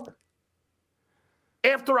them and I go,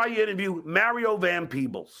 after I interview Mario Van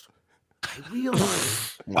Peebles, I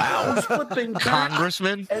realize wow, he's flipping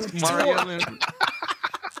Congressman and Mario.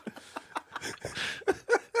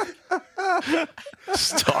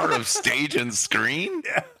 Star of stage and screen.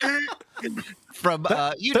 From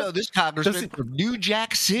this congressman from New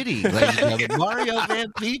Jack City, Mario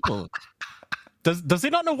Van Peebles. Does he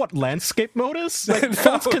not know what landscape mode is? Like,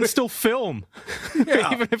 phones can still film.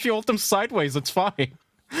 Even if you hold them sideways, it's fine.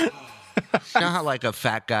 You know how like a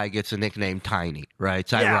fat guy gets a nickname Tiny, right?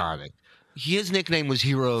 It's ironic. His nickname was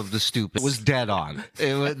Hero of the Stupid. It was dead on.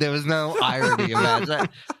 There was no irony about that.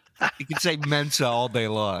 You could say Mensa all day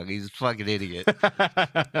long. He's a fucking idiot.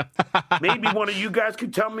 Maybe one of you guys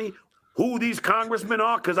could tell me who these congressmen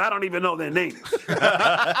are, because I don't even know their names.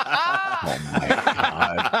 Oh my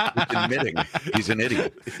God! He's admitting he's an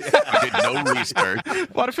idiot. He did no research.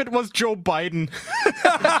 What if it was Joe Biden?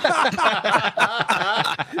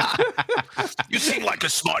 You seem like a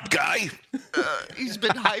smart guy. He's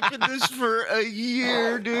been hyping this for a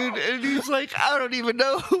year, dude, and he's like, I don't even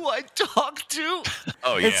know who I talk to.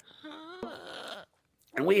 Oh yeah.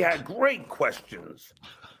 And we had great questions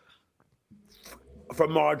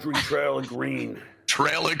from Marjorie Trailer Green.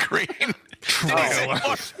 Trailer Green?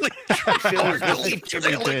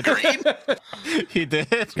 He did.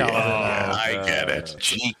 Yeah, I get it.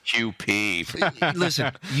 GQP.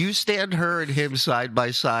 Listen, you stand her and him side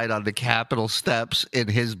by side on the Capitol steps in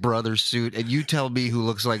his brother's suit, and you tell me who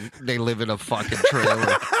looks like they live in a fucking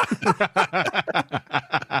trailer.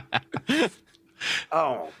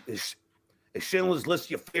 Oh, is Schindler's List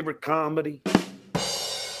your favorite comedy?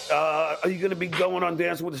 Are you going to be going on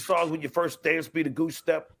Dancing with the Stars with your first dance be the goose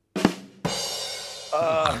step?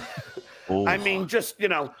 I mean, just, you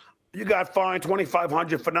got fined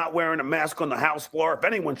 $2,500 for not wearing a mask on the house floor. If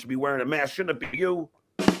anyone should be wearing a mask, shouldn't it be you?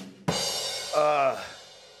 A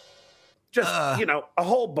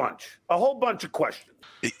whole bunch of questions.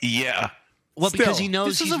 Yeah. Well, because he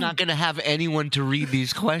knows he's not going to have anyone to read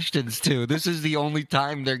these questions to. This is the only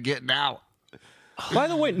time they're getting out. By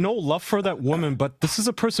the way, no love for that woman, but this is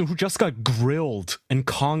a person who just got grilled in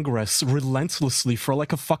Congress relentlessly for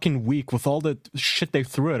like a fucking week with all the shit they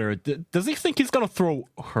threw at her. Does he think he's going to throw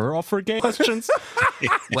her off her game questions?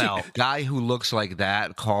 Well, guy who looks like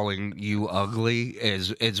that calling you ugly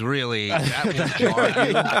is really...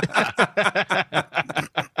 That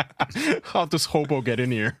How'd this hobo get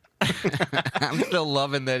in here? I'm still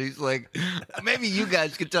loving that he's like, maybe you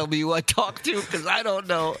guys could tell me who I talk to because I don't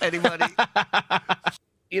know anybody.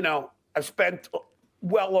 I spent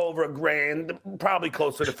well over $1,000, probably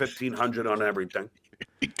closer to $1,500 on everything.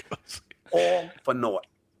 all for naught.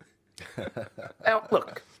 Now,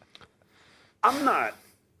 look, I'm not,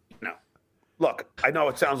 look, I know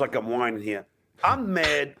it sounds like I'm whining here. I'm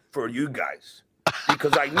mad for you guys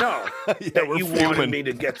because I know that you wanted me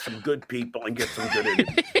to get some good people and get some good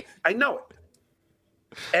interviews. I know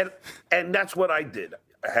it. And that's what I did.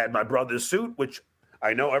 I had my brother's suit, which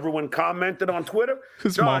I know everyone commented on Twitter.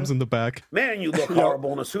 His mom's in the back. Man, you look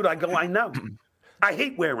horrible in a suit. I go, I know. I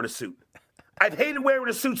hate wearing a suit. I've hated wearing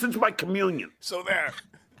a suit since my communion. So there.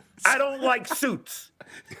 I don't like suits.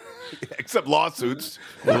 Except lawsuits.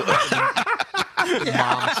 The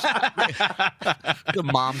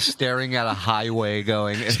mom staring at a highway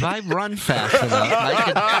going, if I run fast enough,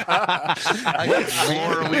 I could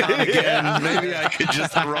floor we on again. Maybe I could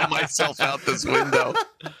just throw myself out this window.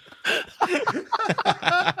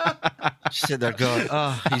 Sit there going,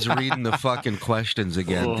 oh, he's reading the fucking questions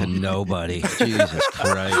again to nobody. Jesus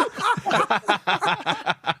Christ.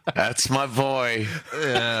 That's my boy.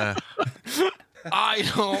 Yeah. I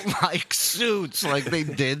don't like suits. Like they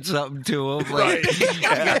did something to him. Like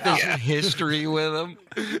got this history with him.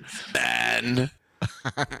 Man.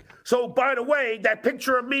 So, by the way, that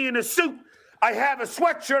picture of me in a suit, I have a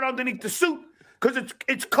sweatshirt underneath the suit because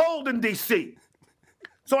it's cold in D.C.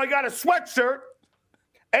 So I got a sweatshirt,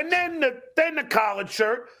 and then the collared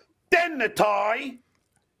shirt, then the tie,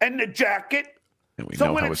 and the jacket. And we so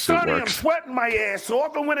know when how it's a suit sunny, works. I'm sweating my ass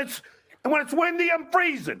off, and when it's windy, I'm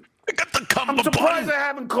freezing. I got the I'm cummerbund. surprised I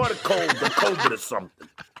haven't caught a cold. The COVID or something.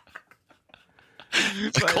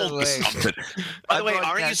 The cold or something. By the way,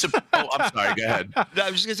 aren't you supposed... Oh, I'm sorry. Go ahead. No,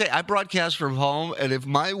 I was just going to say, I broadcast from home, and if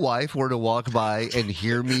my wife were to walk by and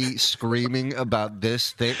hear me screaming about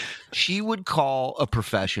this thing, she would call a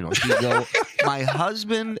professional. She'd go, my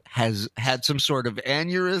husband has had some sort of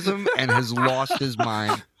aneurysm and has lost his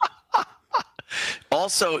mind.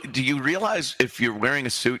 Also, do you realize if you're wearing a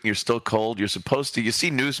suit and you're still cold, you're supposed to, you see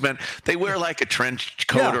newsmen, they wear like a trench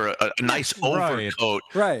coat or a nice overcoat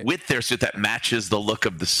with their suit that matches the look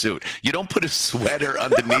of the suit. You don't put a sweater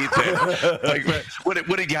underneath it. Like,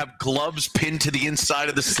 what did you have gloves pinned to the inside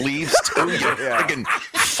of the sleeves too? You're friggin'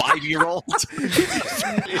 5-year-old.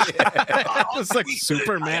 It's like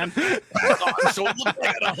Superman. So look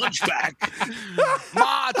like a hunchback.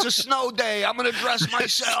 Ma, it's a snow day. I'm going to dress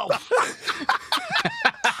myself.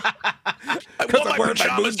 I wore my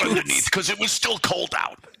pajamas underneath because it was still cold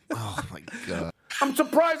out. Oh, my God. I'm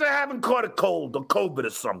surprised I haven't caught a cold or COVID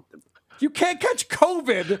or something. You can't catch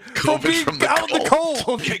COVID from being out in the cold.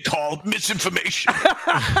 Okay, called misinformation.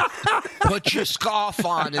 Put your scarf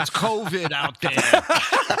on. It's COVID out there.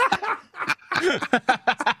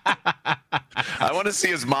 I want to see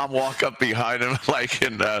his mom walk up behind him like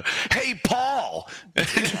in, hey, Paul.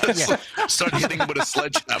 Start hitting him with a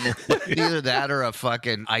sledgehammer. Either that or a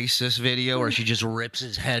fucking ISIS video where she just rips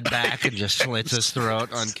his head back and just slits his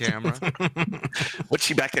throat on camera. What's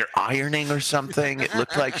she back there ironing or something? It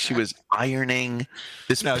looked like she was ironing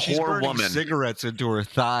this she's poor burning woman. cigarettes into her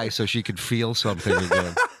thigh so she could feel something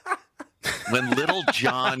again. When little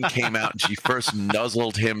John came out and she first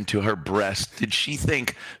nuzzled him to her breast, did she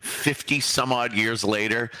think 50 some odd years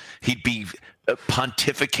later he'd be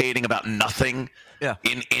pontificating about nothing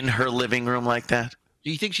in her living room like that?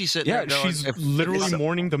 Do you think she's sitting there going, she's literally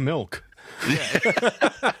mourning the milk.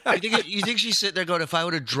 You think she's sitting there going, if I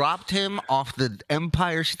would have dropped him off the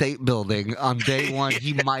Empire State Building on day one,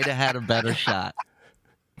 he might have had a better shot.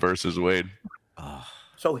 Versus Wade.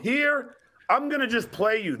 So here, I'm going to just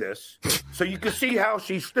play you this so you can see how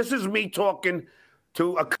this is me talking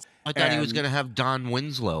to a... I thought he was going to have Don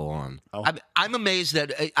Winslow on. I'm amazed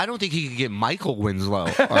that I don't think he could get Michael Winslow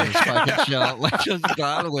on his fucking show. Like just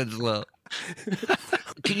Don Winslow.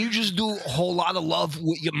 Can you just do a whole lot of love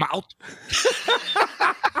with your mouth?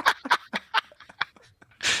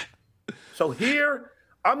 So here,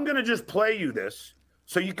 I'm going to just play you this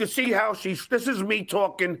so you can see how this is me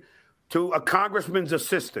talking to a congressman's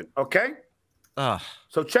assistant, okay?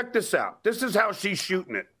 So check this out. This is how she's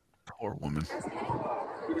shooting it. Poor woman.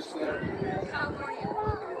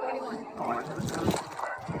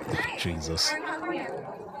 Jesus.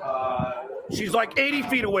 She's like 80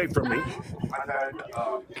 feet away from me.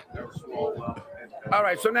 All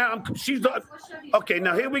right, so now okay,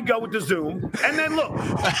 now here we go with the zoom. And then look.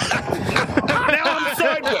 Now I'm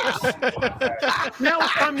sideways. Now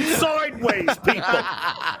I'm sideways, people.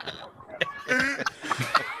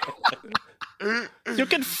 You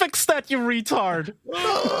can fix that, you retard.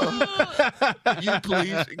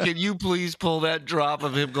 Can you please pull that drop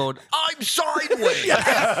of him going, I'm sideways.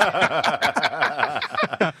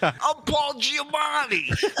 I'm Paul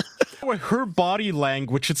Giamatti. Her body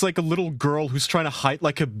language, it's like a little girl who's trying to hide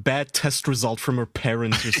like a bad test result from her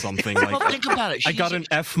parents or something. Like, well, think about it. I got an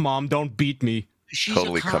F, Mom, don't beat me. She's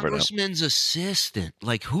a congressman's assistant.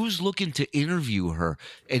 Like, who's looking to interview her?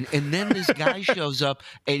 And then this guy shows up,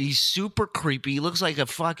 and he's super creepy. He looks like a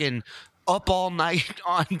fucking up all night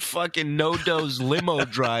on fucking No-Do's limo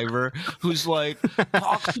driver who's like,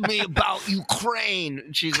 talk to me about Ukraine.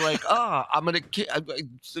 And she's like, I'm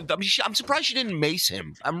surprised she didn't mace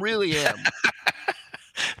him. I really am.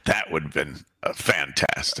 That would have been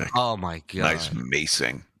fantastic. Oh, my God. Nice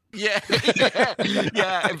macing. Yeah.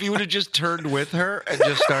 If he would have just turned with her and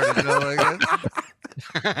just started going again.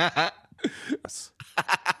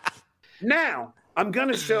 Now, I'm going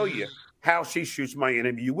to show you how she shoots my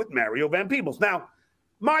interview with Mario Van Peebles. Now,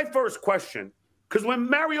 my first question, because when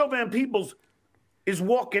Mario Van Peebles is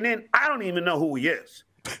walking in, I don't even know who he is.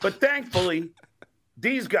 But thankfully,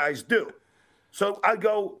 these guys do. So I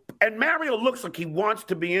go, and Mario looks like he wants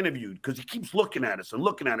to be interviewed because he keeps looking at us and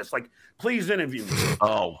looking at us like, please interview me.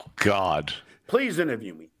 Oh, God. Please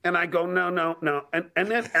interview me. And I go, no. And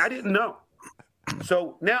then I didn't know.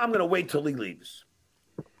 So now I'm going to wait till he leaves.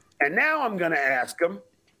 And now I'm going to ask him,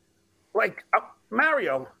 like,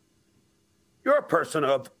 Mario, you're a person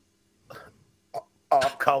of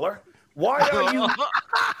color. Why are you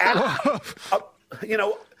at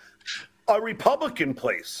a Republican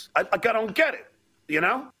place? I don't get it. You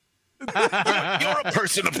know? You're a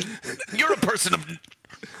person of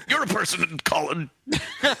color.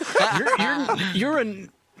 You're a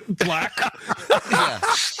black.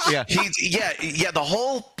 Yeah. The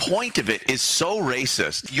whole point of it is so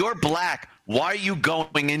racist. You're black. Why are you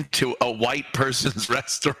going into a white person's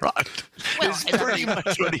restaurant? Is pretty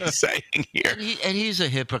much what he's saying here. And he's a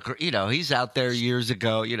hypocrite. You know, he's out there years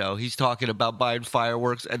ago. You know, he's talking about buying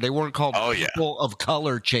fireworks, and they weren't called people of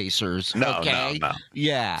color chasers. No.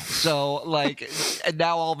 Yeah. So, like, and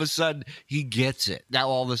now all of a sudden he gets it. Now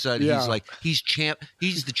all of a sudden he's like, he's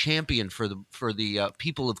the champion for the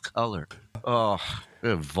people of color. Oh,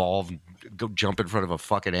 evolve. Go jump in front of a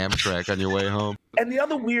fucking Amtrak on your way home. And the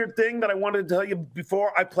other weird thing that I wanted to tell you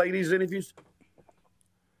before I play these interviews,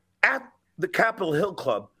 at the Capitol Hill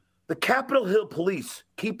Club, the Capitol Hill police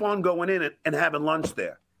keep on going in and having lunch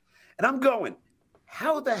there. And I'm going,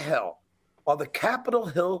 how the hell are the Capitol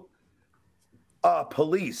Hill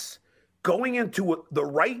police going into the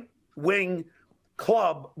right-wing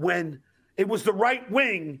club when it was the right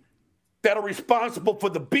wing that are responsible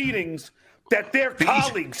for the beatings that their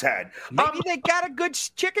colleagues had? Maybe they got a good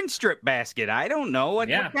chicken strip basket. I don't know.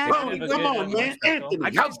 Come on, man. Anthony,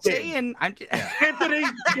 I'm just saying. Anthony,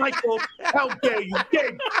 Michael, how dare you?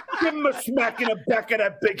 Give him a smack in the back of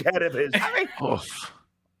that big head of his.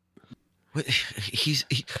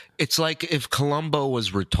 It's like if Columbo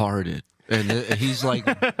was retarded. And he's like,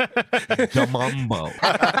 Dumumbo.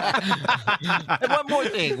 And one more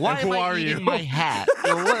thing. Why am I eating my hat?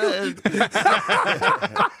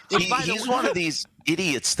 He's one of these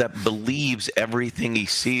idiots that believes everything he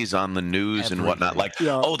sees on the news and whatnot. Like,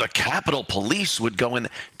 the Capitol Police would go in.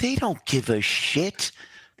 They don't give a shit.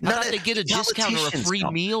 They get a discount or a free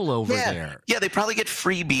meal over there. Yeah, they probably get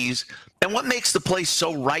freebies. And what makes the place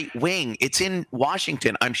so right-wing? It's in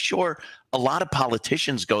Washington. I'm sure a lot of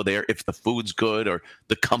politicians go there if the food's good or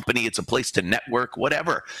the company, it's a place to network,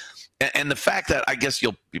 whatever. And the fact that I guess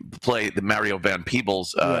you'll play the Mario Van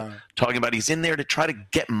Peebles talking about he's in there to try to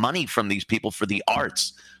get money from these people for the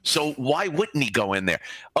arts. So why wouldn't he go in there?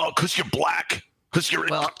 Oh, because you're black. Because you're...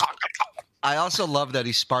 I also love that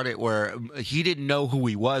he spun it where he didn't know who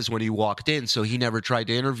he was when he walked in, so he never tried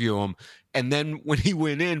to interview him. And then when he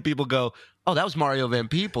went in, people go, oh, that was Mario Van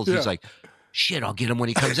Peebles. He's like, shit, I'll get him when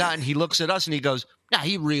he comes out. And he looks at us and he goes, nah,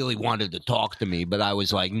 he really wanted to talk to me. But I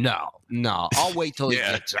was like, no, I'll wait till he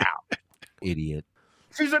gets out. Idiot.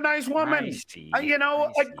 She's a nice woman.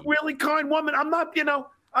 Like really kind woman. I'm not,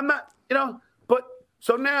 but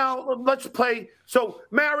so now let's play. So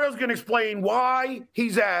Mario's going to explain why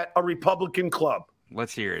he's at a Republican club.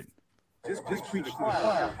 Let's hear it. Just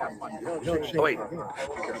wait.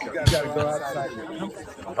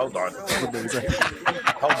 Hold on.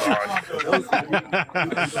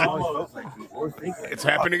 It's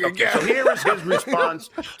happening again. So here is his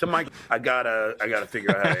response to my. I gotta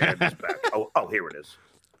figure out how to add this back. Oh, here it is.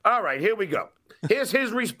 All right, here we go. Here's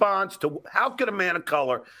his response to how could a man of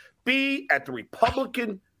color be at the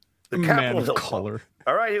Capitol Hill Club.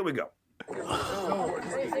 All right, here we go.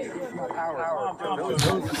 Oh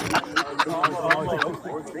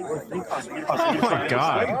my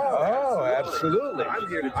God. Oh, absolutely.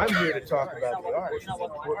 I'm here to talk about the art.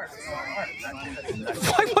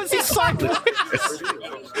 Why was he sideways?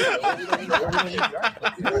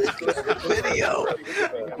 Video.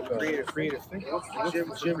 Creative thinking. Jim,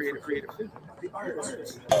 creative thinking.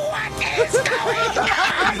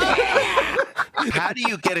 How do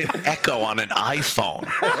you get an echo on an iPhone?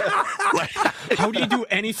 How do you do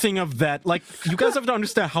anything of that? Like, you guys have to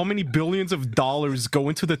understand how many billions of dollars go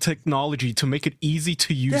into the technology to make it easy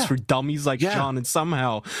to use for dummies like John, and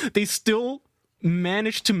somehow they still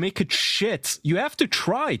manage to make it shit. You have to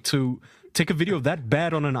try to take a video that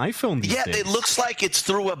bad on an iPhone these days. It looks like it's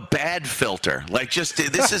through a bad filter. Like, just,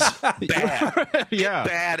 this is bad. Yeah.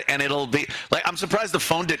 Bad, and it'll be, like, I'm surprised the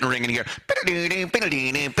phone didn't ring and you hear,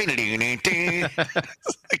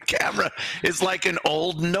 the camera is like an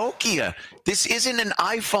old Nokia. This isn't an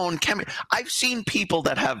iPhone camera. I've seen people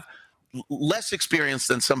that have less experience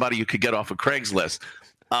than somebody you could get off of Craigslist,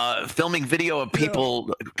 filming video of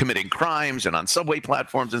people committing crimes and on subway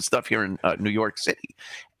platforms and stuff here in New York City.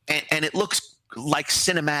 And it looks like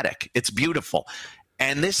cinematic. It's beautiful.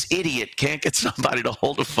 And this idiot can't get somebody to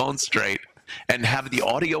hold a phone straight and have the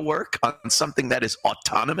audio work on something that is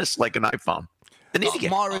autonomous like an iPhone. An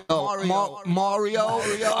idiot. Mario, how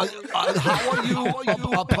are you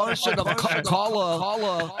a person of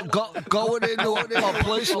color going into a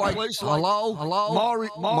place like, hello?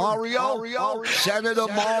 Mario? Senator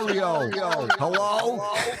Mario. Hello?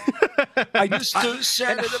 Mr.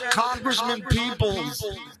 Senator Congressman Peoples.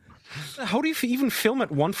 How do you even film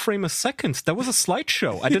at 1 frame a second? That was a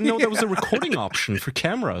slideshow. I didn't know there was a recording option for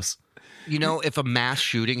cameras. You know, if a mass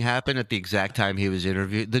shooting happened at the exact time he was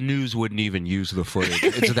interviewed, the news wouldn't even use the footage.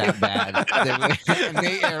 It's that bad.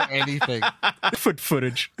 They air anything.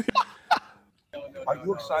 Footage. Are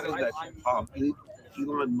you excited that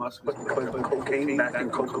Elon Musk was putting cocaine back in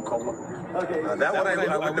Coca-Cola? That one I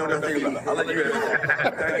know nothing about. I'll let you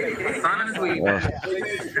know.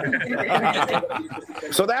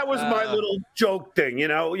 So that was my little joke thing, you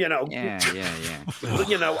know. Yeah.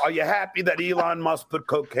 You know, are you happy that Elon Musk put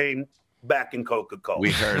cocaine back in Coca-Cola?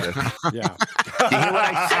 We heard it. Yeah. You hear what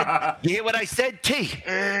I said? You hear what I said, T?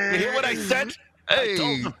 You hear what I said? Hey,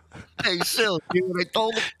 Sil, you hear what I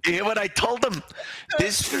told him? You hear what I told them?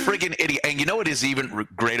 This friggin' idiot. And you know what is even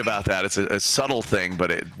great about that? It's a subtle thing,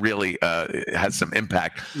 but it really has some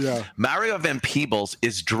impact. Yeah. Mario Van Peebles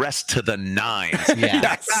is dressed to the nines. Yes.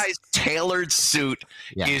 That guy's tailored suit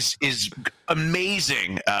is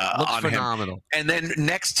amazing Looks on phenomenal. him. And then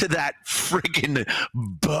next to that friggin'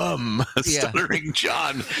 bum, Stuttering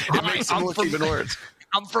John, it makes him look even worse.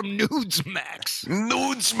 I'm from Newsmax.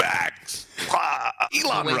 Newsmax.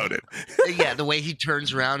 Elon wrote it. Yeah, the way he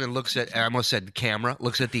turns around and looks at, I almost said the camera,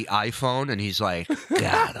 looks at the iPhone, and he's like,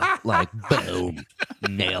 got him. Like, boom.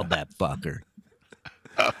 Nailed that fucker.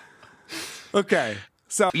 Okay.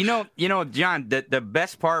 So you know, John, the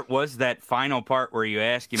best part was that final part where you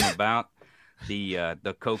ask him about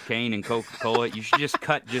the cocaine and Coca-Cola. You should just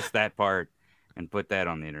cut just that part and put that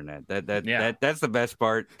on the internet. That's the best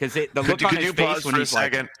part, because the look on his face when he's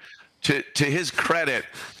like, to his credit,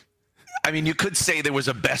 I mean, you could say there was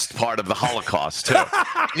a best part of the Holocaust too,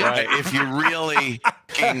 right? If you really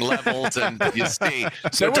levels and you see,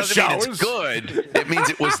 so it doesn't mean it's good. It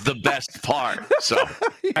means it was the best part. So,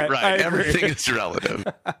 everything is relative.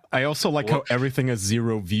 I also like how everything has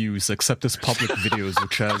 0 views except his public videos,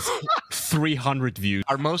 which has 300 views.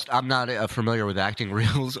 I'm not familiar with acting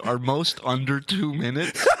reels. Are most under 2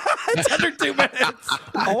 minutes? It's under 2 minutes.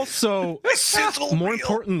 Also, more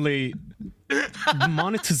importantly,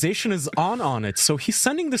 monetization is on it, so he's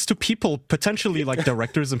sending this to people, potentially like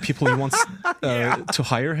directors and people he wants to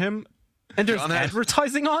hire him, and there's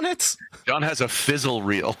advertising on it. John has a fizzle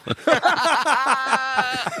reel.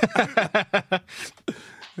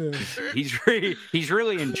 he's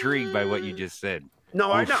really intrigued by what you just said.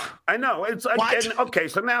 No, I know. It's okay.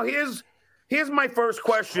 So now here's my first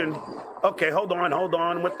question. Okay, hold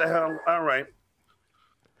on. What the hell?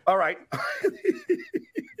 All right.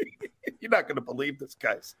 You're not going to believe this,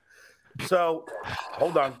 guys. So,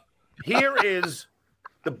 hold on. Here is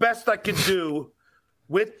the best I could do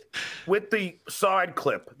with the side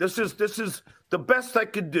clip. This is the best I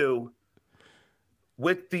could do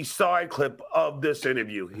with the side clip of this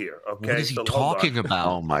interview here. Okay. What is he talking about?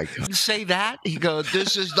 Oh my God! You say that? He goes,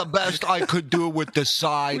 "This is the best I could do with the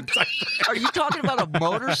side." Are you talking about a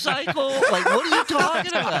motorcycle? Like, what are you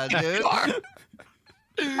talking about, dude?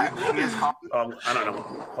 I don't know.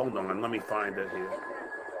 Hold on. Let me find it here.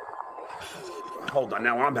 hold on.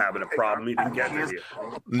 Now I'm having a problem even getting in here.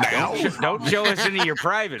 Now, don't show us any of your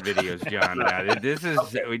private videos, John. This is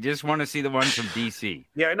we just want to see the ones from DC.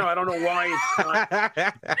 Yeah, I know. I don't know why.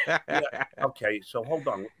 Yeah, okay, so hold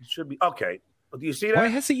on. It should be okay. Do you see that? Why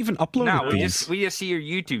has he even uploaded No, these? we just see your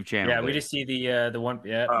YouTube channel. Yeah, we just see the one.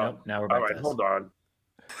 Yeah, nope, now we're back. All right, hold on.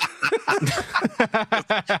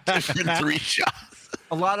 Different 3 shots.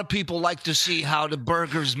 A lot of people like to see how the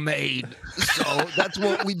burger's made, so that's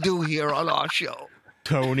what we do here on our show.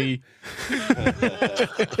 Tony.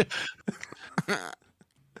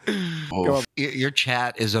 Your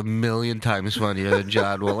chat is a million times funnier than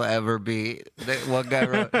John will ever be. This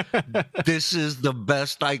is the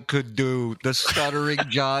best I could do. The stuttering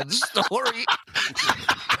John story.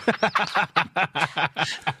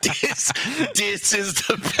 This is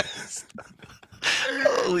the best.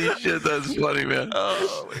 Holy shit, that's funny, man.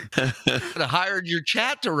 Oh, I hired your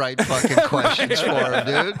chat to write fucking questions for him,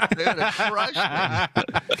 dude. They're gonna crush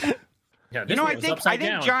me. Yeah, You know, I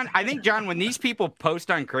think John, when these people post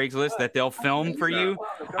on Craigslist that they'll film for you,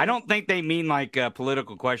 I don't think they mean like a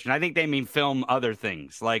political question. I think they mean film other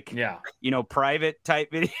things, like private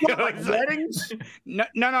type videos. Like weddings? No.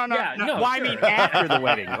 Yeah, no, well, I sure. mean after the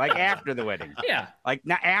wedding, like after the wedding. Yeah, like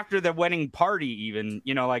not after the wedding party, even.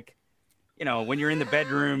 When you're in the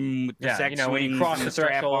bedroom with the sex when you swings cross and the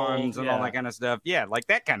strap-ons and all yeah. that kind of stuff. Yeah, like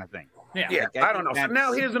that kind of thing. Yeah, I don't know. So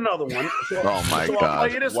now here's another one. Oh my so God! I'll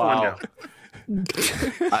play you this one now.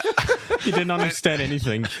 He didn't understand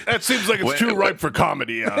anything. That seems like it's too ripe for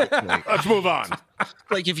comedy. Let's move on.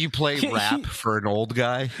 Like if you play rap for an old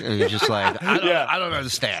guy, and you're just like, I don't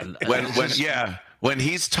understand. When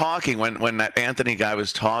he's talking, when that Anthony guy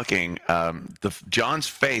was talking, John's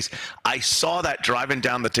face, I saw that driving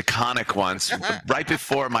down the Taconic once, right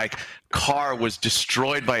before my car was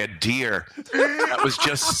destroyed by a deer that was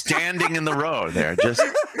just standing in the road there, just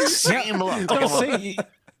same look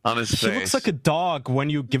on his face. He looks like a dog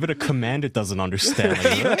when you give it a command it doesn't understand.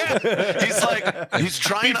 He's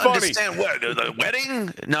trying to understand what the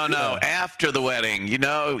wedding? No, after the wedding.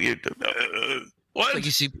 What? Like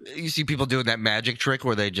you see people doing that magic trick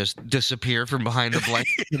where they just disappear from behind the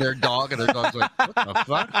blanket to their dog, and their dog's like, "What the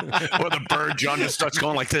fuck?" Or the bird, John just starts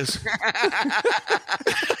going like this.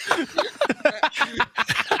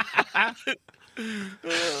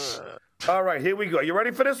 All right, here we go. You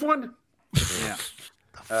ready for this one? Yeah.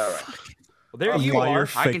 All right. Well, there you are.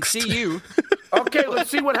 I can see you. Okay, let's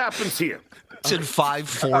see what happens here. It's in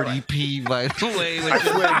 540p, by the way. I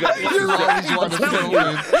swear to God.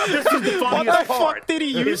 This is the funniest What the part. fuck did he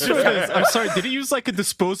use for this? I'm sorry, did he use like a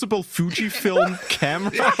disposable Fujifilm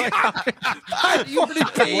camera?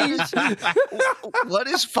 What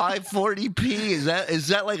is 540p? Is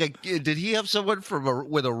that like a? Did he have someone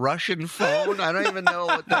with a Russian phone? I don't even know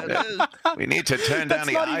what that is. We need to turn down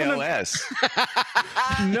the iOS.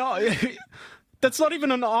 No. That's not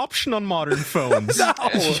even an option on modern phones. No.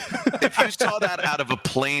 If you saw that out of a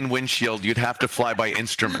plane windshield, you'd have to fly by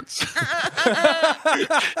instruments.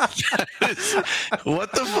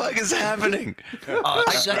 What the fuck is happening?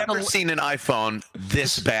 I've never seen an iPhone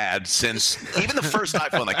this bad since even the first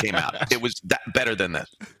iPhone that came out. It was better than this.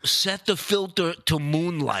 Set the filter to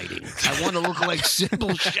moonlighting. I want to look like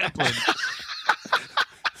Sybil Shepherd.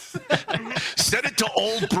 Set it to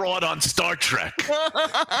old broad on Star Trek.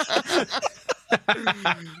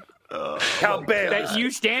 How bad? That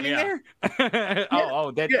you standing there? That's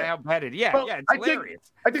how bad it is. Yeah, Well, it's I hilarious.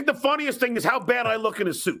 think the funniest thing is how bad I look in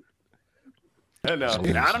a suit. I know.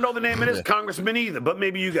 I don't know the name of this congressman either, but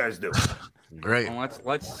maybe you guys do. Great. Well,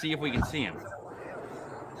 let's see if we can see him.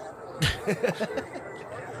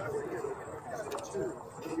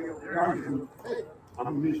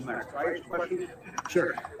 I'm using that.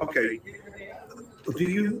 Sure. Okay. Do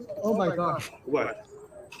you? Oh my gosh. What?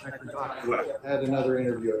 I forgot. What? I had another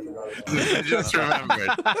interview. I just remembered.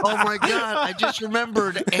 Oh my God! I just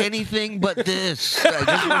remembered anything but this. I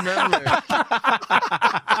just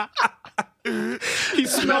remembered. He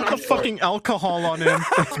smelled the fucking alcohol on him.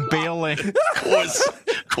 Bailing.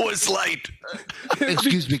 Coors Light.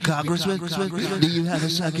 Excuse me, Congressman. Do you have a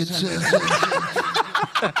second, sir?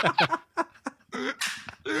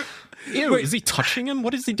 Ew, is he touching him?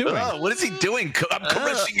 What is he doing? Oh, what is he doing? I'm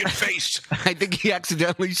caressing your face. I think he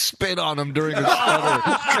accidentally spit on him during his stutter,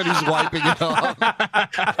 and he's wiping it off.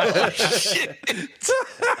 Oh, shit.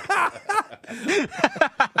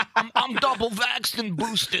 I'm double vaxxed and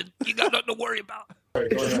boosted. You got nothing to worry about.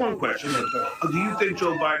 It's just one question. Do you think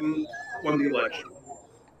Joe Biden won the election?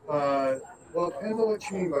 Well, depends on what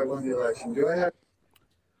you mean by won the election. Do I have?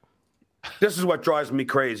 This is what drives me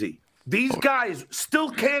crazy. These guys still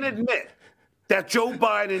can't admit that Joe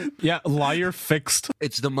Biden. Yeah, liar fixed.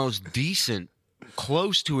 It's the most decent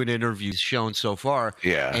close to an interview shown so far,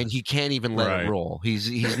 and he can't even let it roll.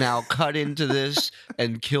 He's now cut into this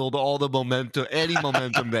and killed all the momentum, any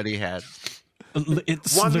momentum that he had.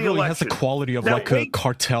 It literally has the quality of like a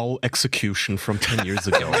cartel execution from 10 years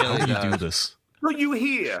ago. How do you do this? So you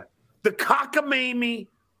hear the cockamamie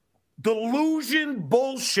delusion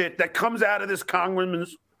bullshit that comes out of this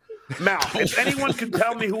congressman's mouth. If anyone can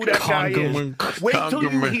tell me who that guy is, wait till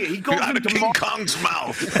you hear. He goes into King Kong's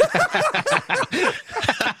mouth.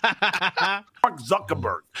 Mark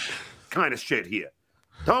Zuckerberg kind of shit here.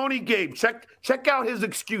 Tony Gabe, check out his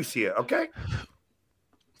excuse here, okay?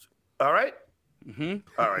 All right?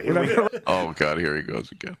 All right, here we go. Oh, God, here he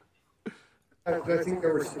goes again. I think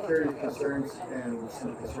there were security concerns and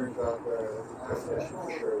some concerns about the class session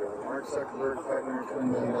for sure. Mark Zuckerberg,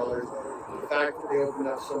 $520 million. The fact that they opened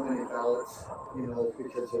up so many ballots,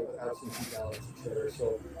 because of absentee ballots, et cetera.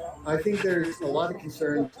 So I think there's a lot of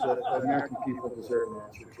concerns that American people deserve an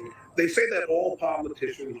answer to. They say that all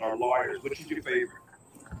politicians are liars. Which is your favorite?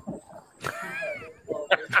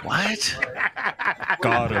 What?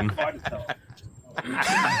 Got him.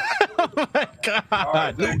 Oh my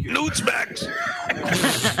God! Newsmax.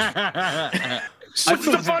 What's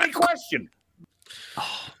the funny question?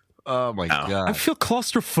 Oh my God! I feel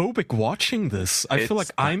claustrophobic watching this. I feel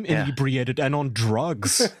like I'm inebriated and on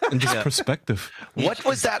drugs in this perspective. What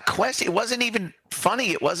was that question? It wasn't even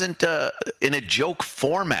funny. It wasn't in a joke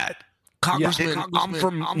format. Congressman, I'm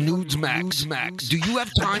from Newsmax. Do you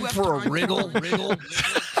have time for a riddle?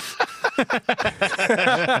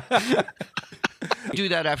 Do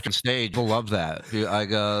that after stage. We'll love that. I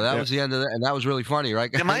go, that was the end of that, and that was really funny,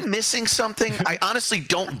 right? Am I missing something? I honestly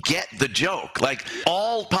don't get the joke. Like,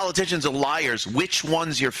 all politicians are liars. Which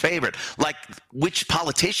one's your favorite? Like, which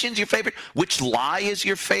politician's your favorite? Which lie is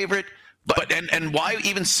your favorite? But and why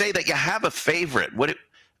even say that you have a favorite?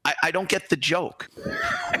 I don't get the joke.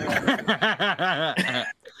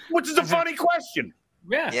 Which is a funny question.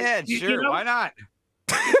 Yeah, sure. Why not?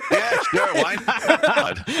 Yeah, sure. Why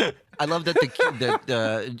not? I love that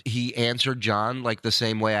he answered John like the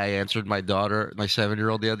same way I answered my daughter, my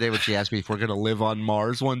 7-year-old, the other day when she asked me if we're gonna live on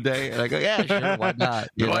Mars one day, and I go, yeah, sure, why not?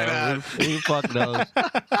 Why not? Who fuck knows?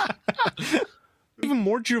 Even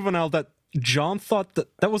more juvenile that John thought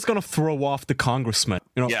that was gonna throw off the congressman.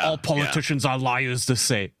 All politicians are liars to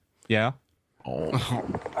say. Yeah. Oh.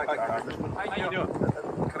 Hi, Congressman. How you doing? Can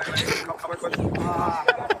I ask you a couple of questions?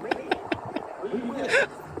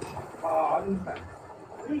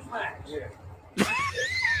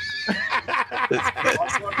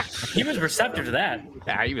 He was receptive to that.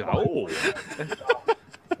 Yeah, he was.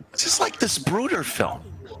 It's just like this Bruder film.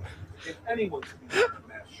 If anyone should be wearing a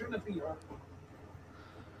mask, shouldn't it be her?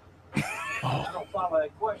 I don't follow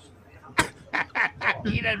that question.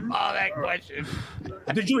 He didn't follow that question.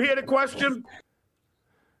 Did you hear the question?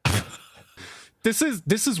 This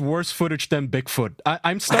is worse footage than Bigfoot.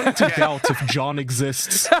 I'm starting to doubt if John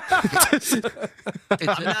exists.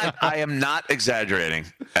 I am not exaggerating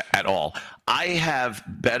at all. I have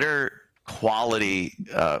better quality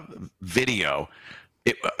video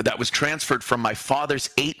that was transferred from my father's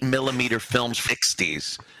 8mm film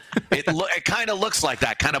 60s. It kind of looks like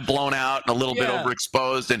that, kind of blown out and a little bit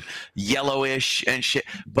overexposed and yellowish and shit.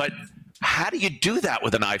 But how do you do that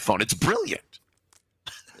with an iPhone? It's brilliant.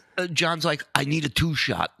 John's like, I need a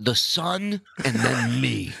 2-shot. The sun and then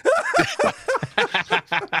me.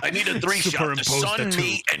 I need a 3-shot. The sun,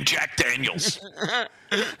 me, and Jack Daniels.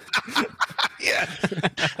 Yeah.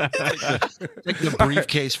 Like the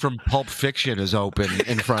briefcase from Pulp Fiction is open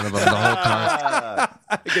in front of him the whole time.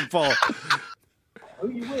 I can fall. Who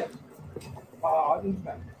you with?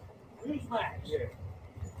 Newsmax.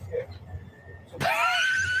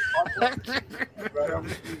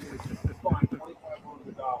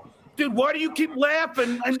 Dude, why do you keep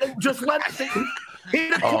laughing and just let hear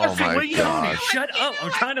the question? My What are you God. doing? Shut up!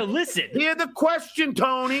 I'm trying to listen. Hear the question,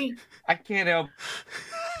 Tony. I can't help.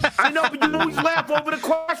 I know, but you always laugh over the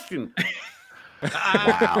question.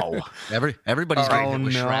 Wow. Everybody's getting hit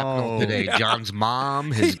with shrapnel today. John's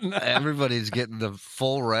mom, everybody's getting the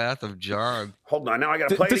full wrath of John. Hold on, now I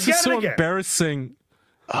gotta play it again. This is so again. embarrassing.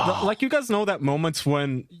 Like, you guys know that moments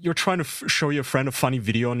when you're trying to show your friend a funny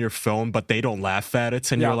video on your phone, but they don't laugh at it,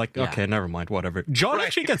 and you're like, okay, never mind, whatever. John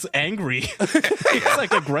actually gets angry. He's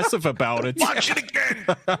like aggressive about it. Watch it again.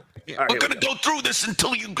 We're gonna go through this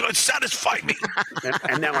until you satisfy me.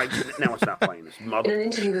 And now it's not playing this mother.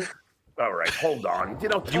 All right, hold on. Do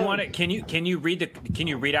you want it? Can you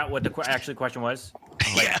read out what the actual question was?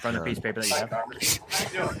 Like from the piece of paper that you have.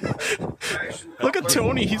 Look at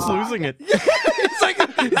Tony, he's losing it. He's like,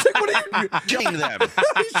 what are you Shushing them.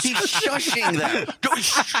 He's shushing them.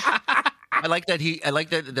 I like that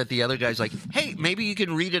that the other guy's like, hey, maybe you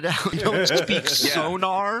can read it out. Don't speak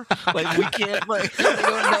sonar. Like we can't. Like we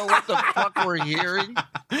don't know what the fuck we're hearing.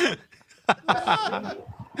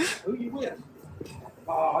 Who you with?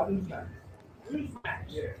 Who's Max? Who's Max?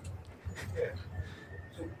 Yeah.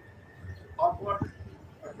 So, our brother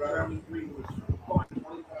Jeremy Green was fined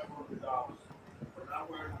 $2,500 for not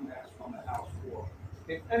wearing a mask on the House floor.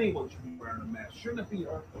 If anyone should be wearing a mask, shouldn't it be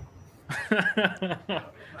her?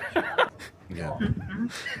 Yeah.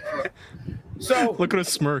 So look at a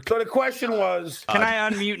smirk. So the question was, can I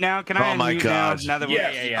unmute now? Can I unmute now? Now that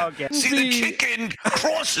yeah. Okay. See, the chicken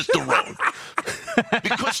crosses the road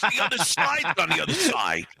because the other side's on the other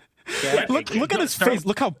side. Yeah, look at his face.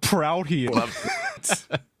 Look how proud he is.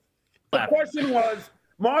 The question was,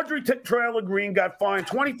 Marjorie Taylor Greene got fined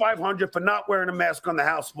 $2,500 for not wearing a mask on the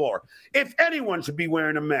House floor. If anyone should be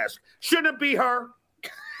wearing a mask, shouldn't it be her?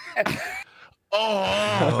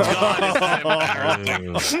 Oh, God, is that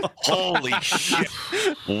embarrassing. Holy shit.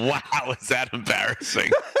 Wow, is that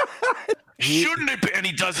embarrassing. Shouldn't it be? And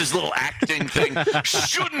he does his little acting thing.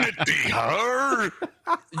 Shouldn't it be her?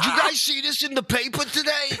 Did you guys see this in the paper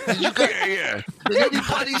today? Did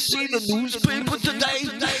anybody see the newspaper today?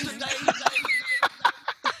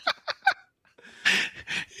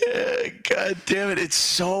 God damn it, it's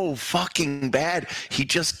so fucking bad. He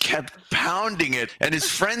just kept pounding it. And his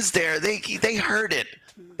friends there, they heard it.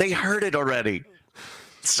 They heard it already.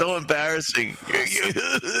 It's so embarrassing.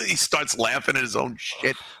 He starts laughing at his own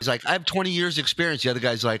shit. He's like, I have 20 years experience. The other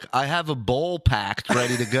guy's like, I have a bowl packed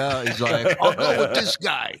ready to go. He's like, I'll go with this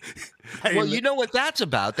guy. Well, you know what that's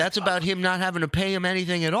about? That's about him not having to pay him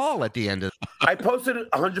anything at all at the end of it. I posted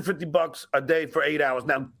 $150 a day for 8 hours.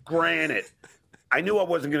 Now, granted, I knew I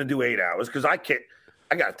wasn't going to do 8 hours because I got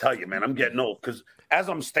to tell you, man, I'm getting old. Because as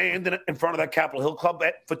I'm standing in front of that Capitol Hill Club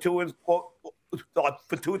for 2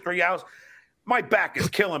 or 3 hours, my back is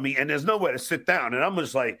killing me and there's nowhere to sit down. And I'm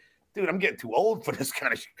just like, dude, I'm getting too old for this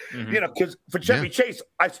kind of shit. Mm-hmm. You know, because for Chevy Chase,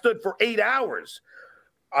 I stood for 8 hours.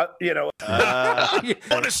 I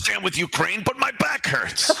want to stand with Ukraine, but my back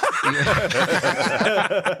hurts.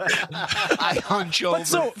 I hunch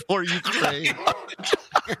over for Ukraine.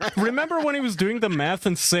 Remember when he was doing the math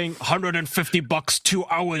and saying $150 2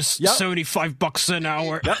 hours, $75 an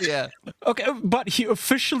hour? Yeah. Okay, but he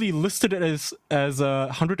officially listed it as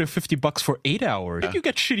 $150 for 8 hours. You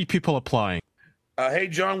get shitty people applying. Hey,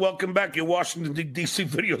 John, welcome back. Your Washington, D.C.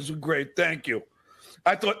 videos were great. Thank you.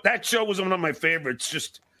 I thought that show was one of my favorites,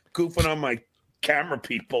 just goofing on my camera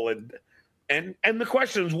people. And the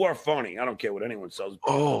questions were funny. I don't care what anyone says.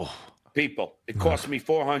 Oh. People, it cost me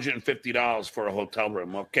 $450 for a hotel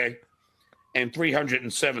room, okay? And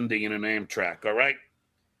 $370 in an Amtrak, all right?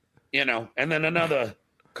 You know, and then another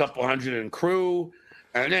couple hundred in crew,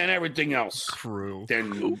 and then everything else. Crew.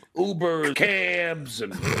 Then Uber, cabs,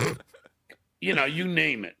 and, you know, you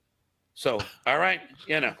name it. So, all right,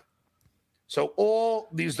 you know. So all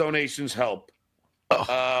these donations help.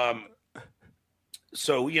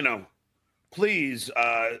 So, you know, please,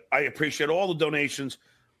 I appreciate all the donations.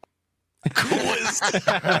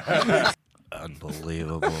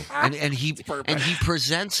 Unbelievable. And he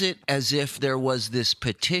presents it as if there was this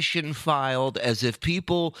petition filed, as if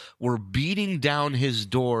people were beating down his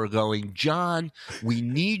door going, John, we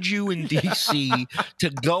need you in D.C. to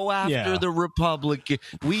go after the Republican.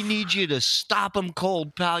 We need you to stop them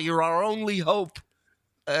cold, pal. You're our only hope.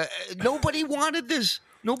 Nobody wanted this.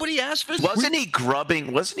 Nobody asked for this. Wasn't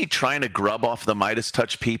he trying to grub off the Midas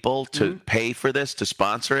Touch people to pay for this, to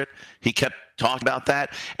sponsor it? He kept talking about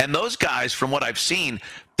that. And those guys, from what I've seen,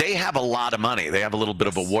 they have a lot of money. They have a little bit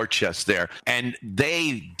of a war chest there. And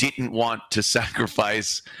they didn't want to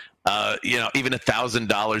sacrifice even $1,000,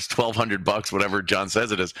 $1,200, whatever John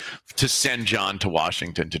says it is, to send John to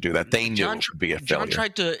Washington to do that. They knew it would be a failure. John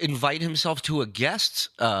tried to invite himself to a guest's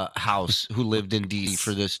house who lived in D.C.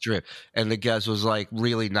 for this trip, and the guest was like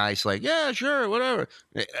really nice, like, yeah, sure, whatever.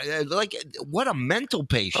 Like, what a mental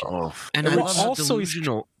patient. Oh. And I love how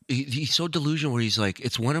delusional. He's so delusional where he's like,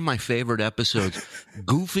 it's one of my favorite episodes,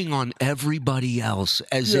 goofing on everybody else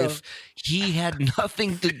as if he had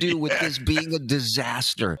nothing to do with this being a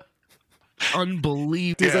disaster.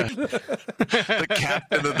 Unbelievable. Yeah. The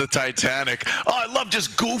captain of the Titanic. Oh, I love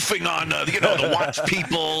just goofing on, the watch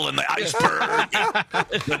people and the iceberg,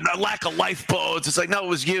 the lack of lifeboats. It's like, no, it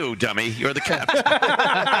was you, dummy. You're the captain.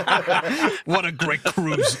 What a great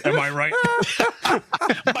cruise. Am I right?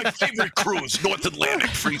 My favorite cruise, North Atlantic,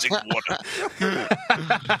 freezing water.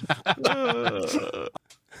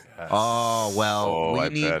 Oh, well, I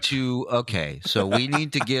we need bet. to. Okay, so we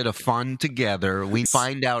need to get a fund together. We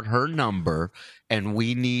find out her number, and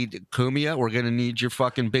we need Kumia. We're going to need your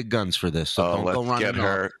fucking big guns for this. So don't go Let's running get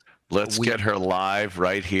her. off. Let's get her live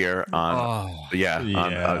right here on on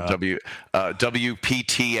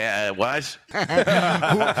WPT. What?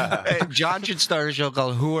 John should start a show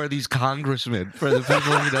called "Who Are These Congressmen?" for the people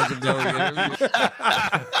who doesn't know.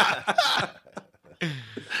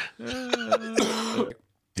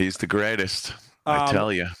 He's the greatest. I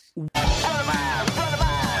tell you.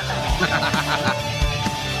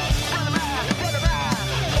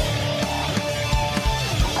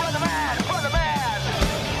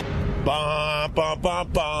 Ba, ba, ba,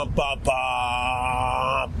 ba, ba,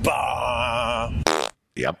 ba, ba.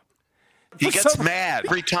 Yep. He gets mad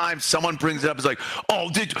every time someone brings it up. He's like,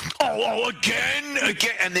 again,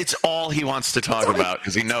 and it's all he wants to talk about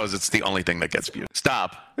because he knows it's the only thing that gets viewed.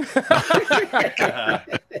 Stop. It's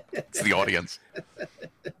the audience.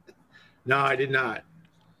 No, I did not.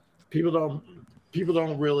 People don't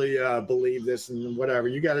really believe this and whatever.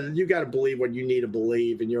 You gotta believe what you need to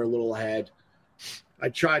believe, and you're a little ahead. I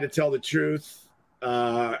try to tell the truth,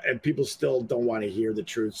 and people still don't want to hear the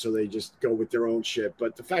truth, so they just go with their own shit.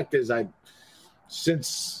 But the fact is,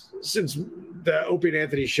 since the Opie and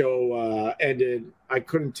Anthony show ended, I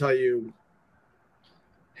couldn't tell you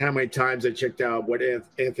how many times I checked out what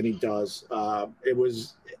Anthony does. It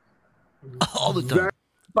was all the time.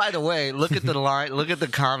 By the way, look at the line. Look at the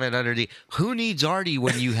comment underneath. Who needs Artie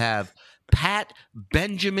when you have Pat,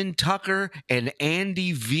 Benjamin Tucker, and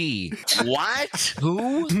Andy V? What?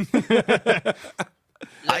 Who?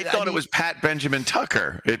 I thought it was Pat Benjamin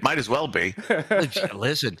Tucker. It might as well be.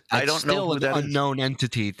 Listen, I don't know who an that is. unknown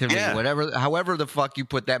entity to me. However the fuck you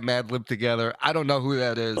put that Mad Lib together, I don't know who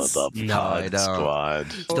that is. No, I don't. Squad.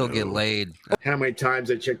 Still get laid. How many times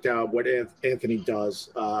I checked out what Anthony does?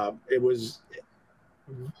 It was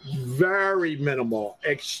very minimal,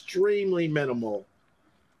 extremely minimal,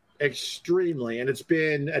 extremely. And it's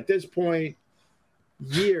been, at this point,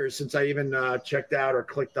 years since I even checked out or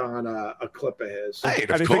clicked on a clip of his. Hey,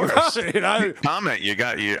 of course. Comment.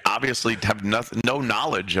 You obviously have no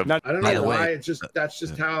knowledge of. I don't know why. It's just that's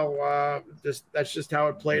just how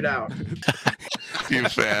it played out. Few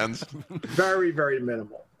fans. Very, very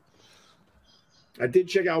minimal. I did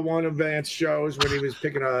check out one of Vance's shows when he was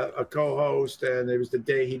picking a co-host, and it was the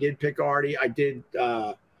day he did pick Artie. I did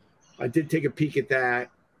take a peek at that.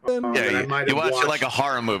 You watch it like a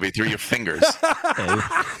horror movie through your fingers.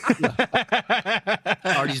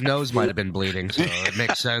 Artie's nose might have been bleeding, so it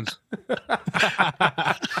makes sense.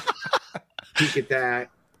 Peek at that,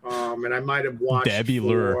 and I might have watched Debbie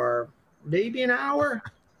for maybe an hour.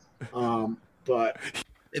 But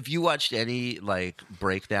if you watched any like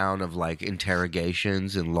breakdown of like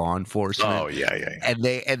interrogations in law enforcement, and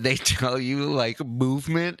they tell you like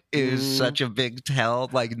movement is such a big tell,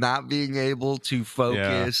 like not being able to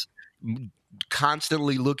focus,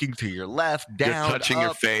 constantly looking to your left, down, you're touching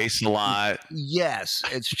your face a lot. Yes,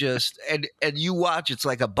 it's just and you watch, it's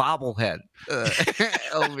like a bobblehead.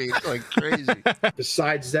 I mean, like crazy.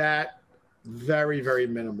 Besides that, very, very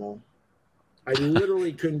minimal. I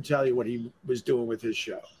literally couldn't tell you what he was doing with his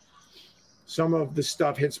show. Some of the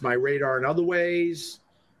stuff hits my radar in other ways.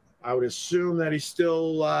 I would assume that he's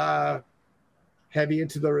still heavy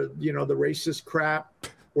into the racist crap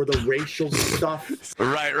or the racial stuff.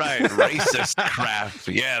 Right. Racist crap.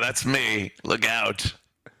 Yeah, that's me. Look out.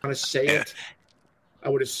 I want to say it. I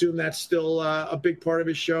would assume that's still a big part of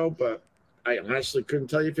his show, but I honestly couldn't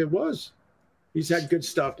tell you if it was. He's had good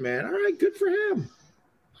stuff, man. All right, good for him.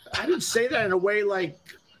 I didn't say that in a way like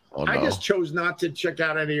I just chose not to check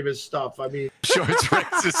out any of his stuff. I mean, sure, it's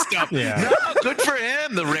racist stuff. Yeah. No, good for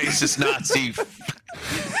him, the racist Nazi.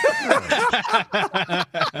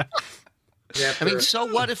 I mean, so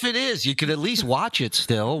what if it is? You could at least watch it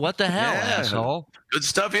still. What the hell, asshole? Good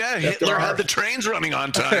stuff, yeah. Hitler had the trains running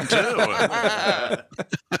on time, too.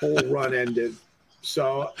 Whole run ended.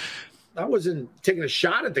 So I wasn't taking a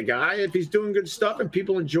shot at the guy. If he's doing good stuff and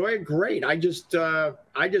people enjoy it, great. I just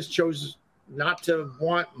chose not to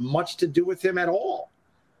want much to do with him at all.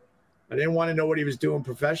 I didn't want to know what he was doing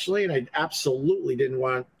professionally, and I absolutely didn't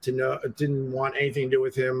want anything to do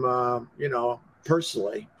with him,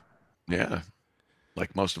 personally. Yeah,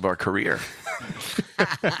 like most of our career.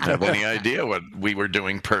 Have any idea what we were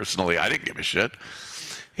doing personally? I didn't give a shit.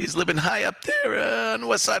 He's living high up there on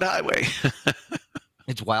West Side Highway.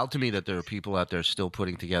 It's wild to me that there are people out there still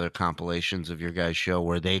putting together compilations of your guys' show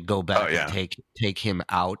where they go back and take him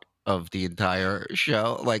out of the entire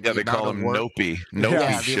show. Like, they call him Nopey.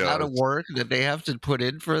 The amount of work that they have to put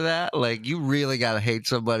in for that. Like, you really got to hate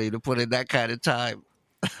somebody to put in that kind of time.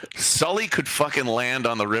 Sully could fucking land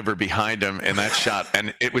on the river behind him in that shot,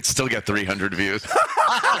 and it would still get 300 views.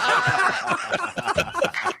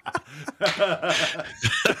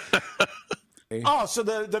 Oh, so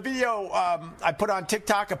the video I put on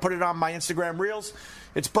TikTok, I put it on my Instagram Reels.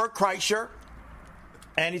 It's Bert Kreischer,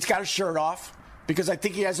 and he's got his shirt off because I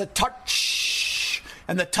think he has a touch.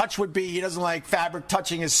 And the touch would be he doesn't like fabric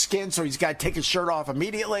touching his skin, so he's got to take his shirt off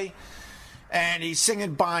immediately. And he's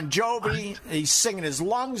singing Bon Jovi. He's singing his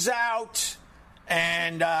lungs out.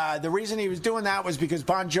 And the reason he was doing that was because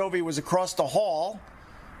Bon Jovi was across the hall.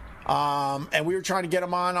 And we were trying to get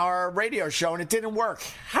him on our radio show, and it didn't work.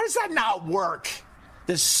 How does that not work?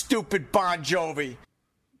 This stupid Bon Jovi.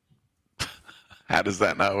 How does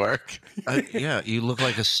that not work? Yeah, you look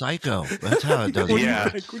like a psycho. That's how it does.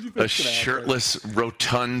 Yeah, a shirtless,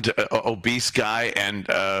 rotund, obese guy and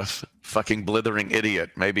a fucking blithering idiot.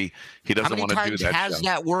 Maybe he doesn't want to do that. How many times has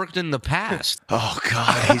that worked in the past? Oh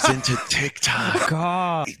God, he's into TikTok.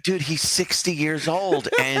 God, dude, he's 60 years old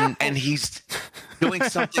and he's doing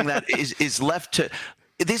something that is left to.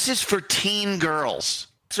 This is for teen girls.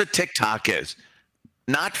 That's what TikTok is,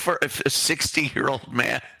 not for a 60-year-old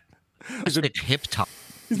man. It's a hip top.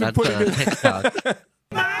 Not TikTok.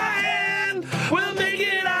 We'll make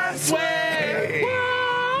it, I swear.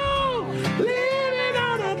 Whoa, living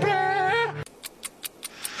on a prayer.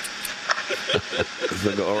 This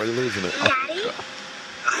nigga already losing it. Daddy?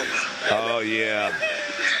 Oh, yeah.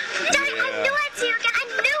 Daddy, I knew it, Sierra. I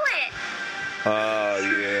knew it. Oh,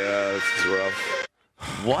 yeah. This is rough.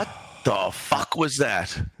 What the fuck was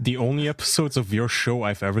that? The only episodes of your show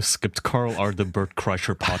I've ever skipped, Carl, are the Bert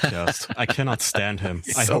Kreischer podcast. I cannot stand him.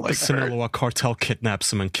 I hope the Sinaloa cartel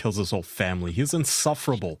kidnaps him and kills his whole family. He's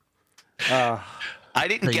insufferable. I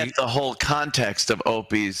didn't get the whole context of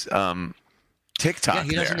Opie's TikTok. Yeah,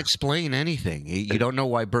 he doesn't explain anything. You don't know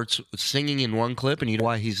why Bert's singing in one clip, and you know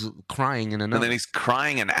why he's crying in another. And then he's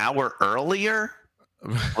crying an hour earlier?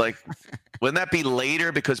 Like, wouldn't that be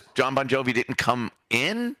later because John Bon Jovi didn't come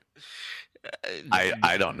in?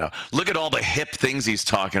 I don't know. Look at all the hip things he's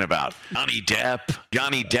talking about.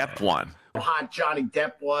 Johnny Depp won. How hot Johnny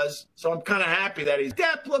Depp was. So I'm kind of happy that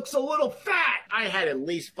Depp looks a little fat. I had at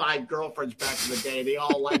least 5 girlfriends back in the day. They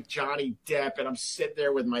all like Johnny Depp, and I'm sitting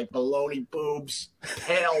there with my baloney boobs,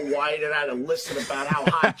 pale white, and I had to listen about how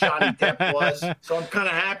hot Johnny Depp was. So I'm kind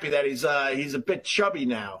of happy that he's a bit chubby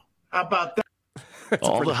now. How about that?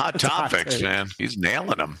 All the hot topics, man. He's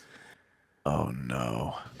nailing them. Oh,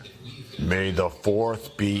 no. May the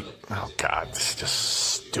 4th be... Oh, God, this is just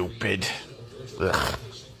stupid. Ugh.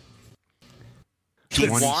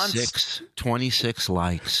 26 likes. 26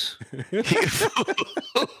 likes.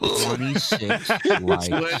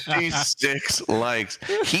 26 likes.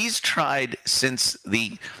 He's tried since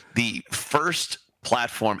the first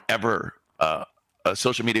platform ever, a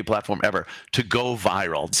social media platform ever, to go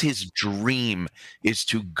viral. It's his dream is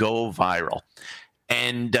to go viral.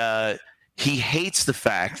 And he hates the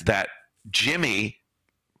fact that Jimmy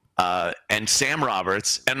and Sam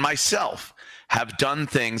Roberts and myself have done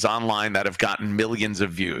things online that have gotten millions of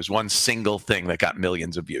views, one single thing that got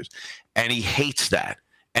millions of views. And he hates that.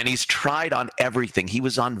 And he's tried on everything. He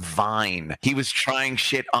was on Vine. He was trying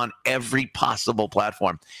shit on every possible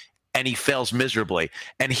platform. And he fails miserably.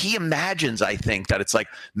 And he imagines, I think, that it's like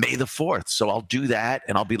May the 4th. So I'll do that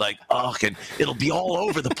and I'll be like, oh, and it'll be all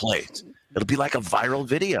over the place. It'll be like a viral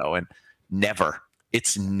video. And never.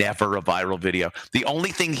 It's never a viral video. The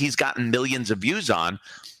only thing he's gotten millions of views on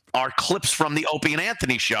are clips from the Opie and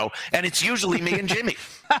Anthony show, and it's usually me and Jimmy.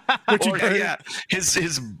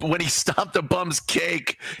 His when he stopped a bum's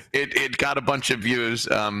cake, it got a bunch of views.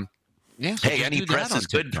 Hey, any press is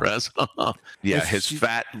good press. Yeah, his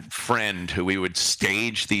fat friend who we would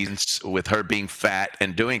stage these with her being fat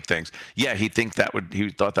and doing things. Yeah, he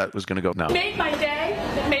thought that was going to go. No. Made my day.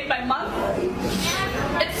 It made my month.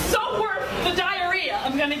 It's so worth the diarrhea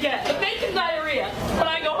I'm going to get. The bacon diarrhea when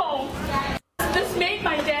I go home. This made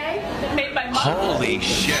my day. It made my month. Holy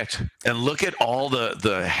shit. And look at all the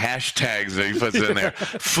hashtags that he puts in there.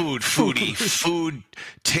 Food, foodie, food,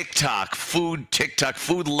 TikTok,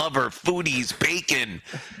 food lover, foodies, bacon.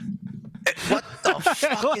 What the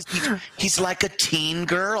fuck is he? He's like a teen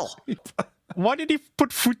girl. Why did he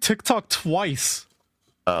put food TikTok twice?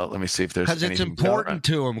 Let me see if there's because it's important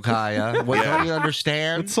to him, Kaya. What don't you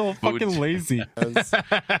understand? It's so fucking lazy.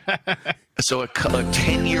 So a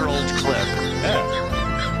 10-year-old clip. Yeah.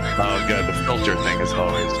 Oh god, the filter thing is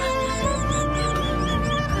always.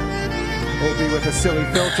 Opie with a silly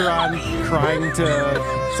filter on, crying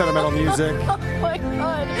to sentimental music. Oh my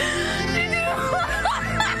god.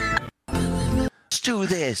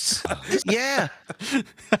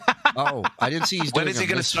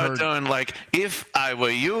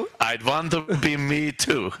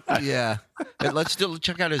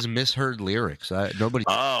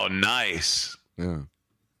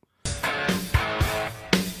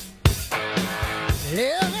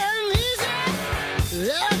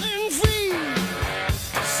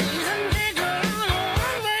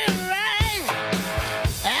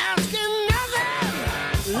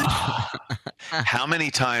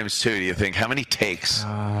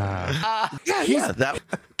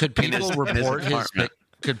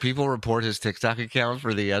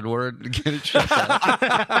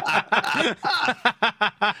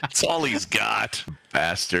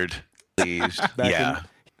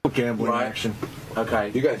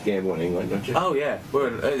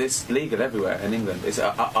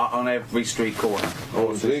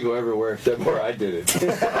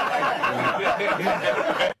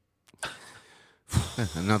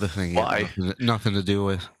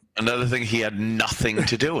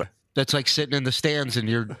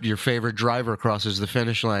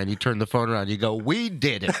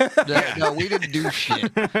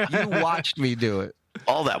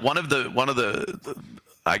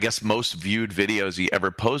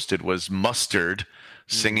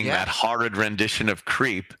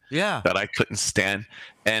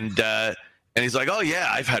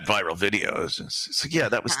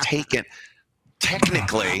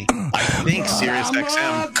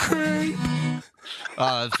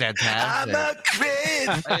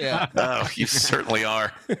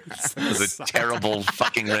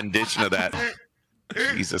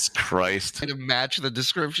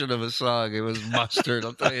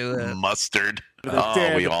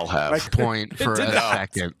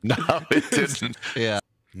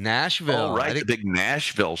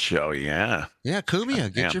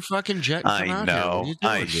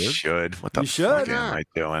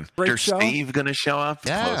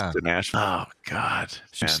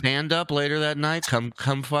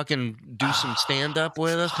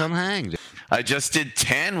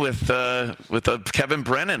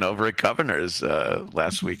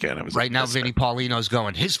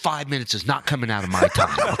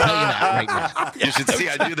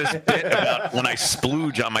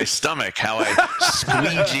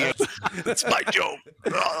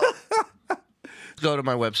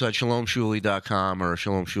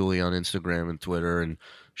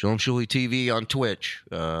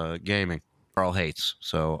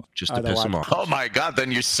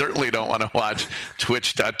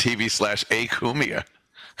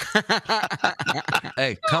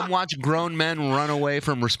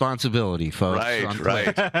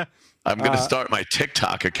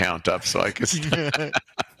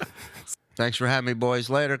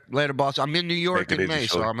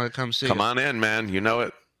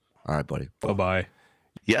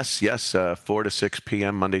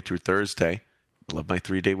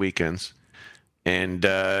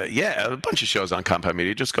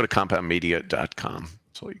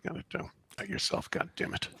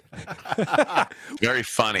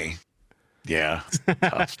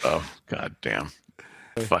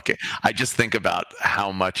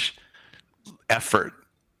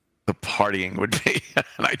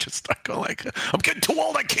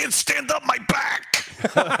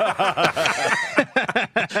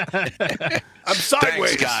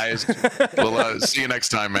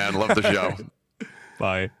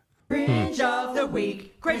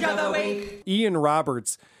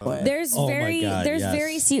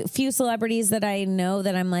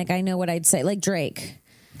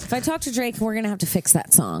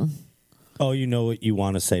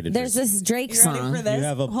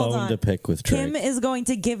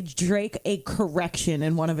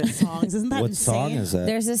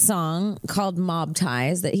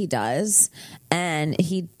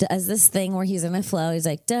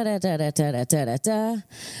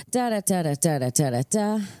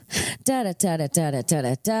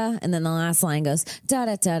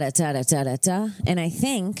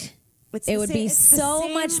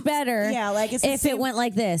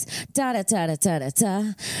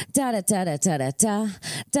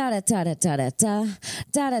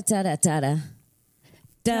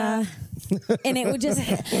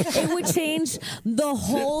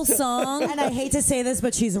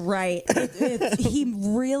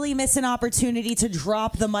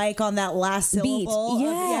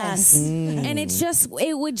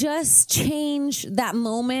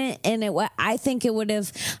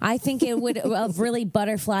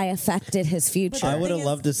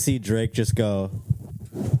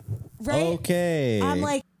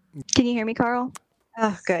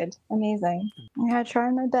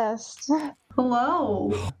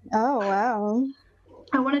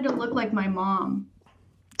 I wanted to look like my mom.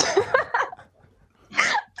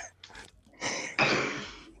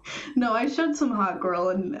 No, I showed some hot girl,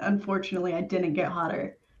 and unfortunately, I didn't get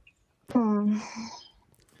hotter.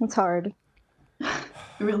 It's hard. It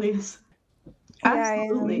really is.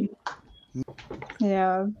 Absolutely.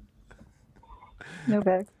 Yeah. No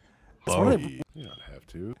back. You don't have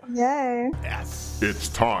to. Yay. Yes. It's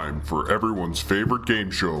time for everyone's favorite game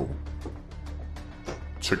show.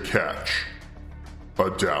 To Catch a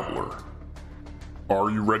Dabbler. Are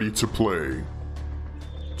you ready to play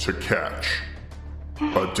To Catch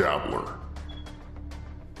a Dabbler?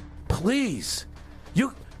 Please.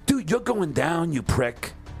 Dude, you're going down, you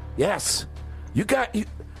prick. Yes. You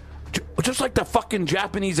just like the fucking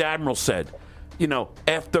Japanese admiral said,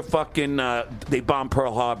 after fucking they bombed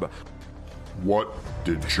Pearl Harbor. What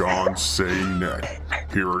did John say next?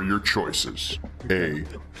 Here are your choices. A,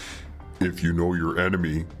 if you know your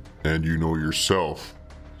enemy and you know yourself,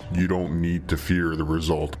 you don't need to fear the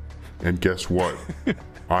result. And guess what?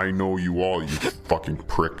 I know you all, you fucking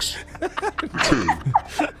pricks. 2,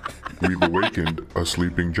 we've awakened a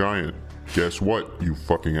sleeping giant. Guess what, you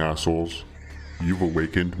fucking assholes? You've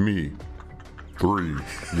awakened me. 3,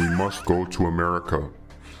 we must go to America.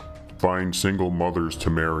 Find single mothers to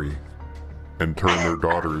marry and turn their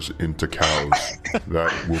daughters into cows.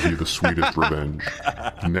 That will be the sweetest revenge.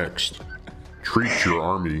 Next, treat your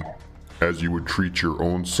army as you would treat your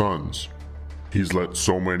own sons. He's let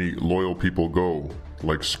so many loyal people go,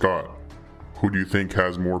 like Scott. Who do you think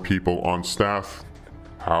has more people on staff?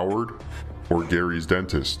 Howard or Gary's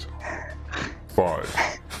dentist?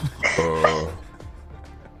 5,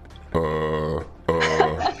 I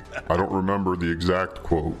don't remember the exact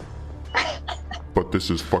quote, but this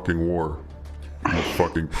is fucking war. You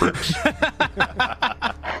fucking pricks. To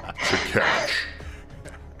Catch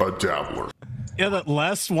a Dabbler. Yeah, that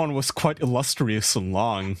last one was quite illustrious and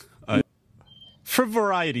long. For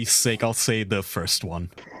variety's sake, I'll say the first one.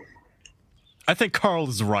 I think Carl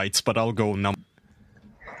is right, but I'll go I'm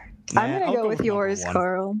gonna go with yours,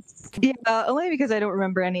 Carl. Yeah, only because I don't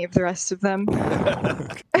remember any of the rest of them.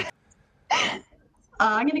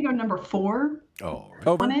 I'm gonna go number 4. Oh.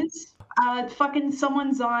 One is fucking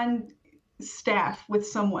someone's on staff with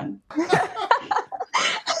someone.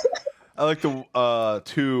 I like the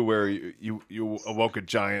 2 where you awoke a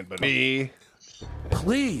giant, but me.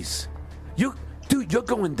 Please. Dude, you're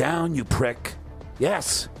going down, you prick.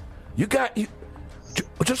 Yes.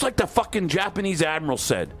 Just like the fucking Japanese admiral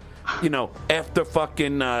said, after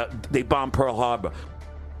fucking they bombed Pearl Harbor.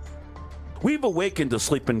 We've awakened a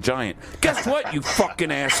sleeping giant. Guess what, you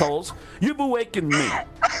fucking assholes? You've awakened me.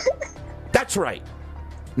 That's right.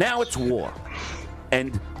 Now it's war.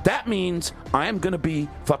 And that means I am going to be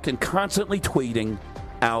fucking constantly tweeting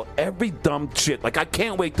out every dumb shit. Like, I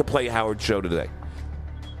can't wait to play Howard's show today.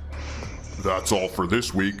 That's all for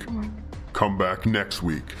this week. Come back next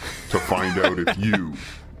week to find out if you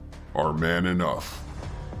are man enough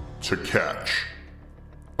to catch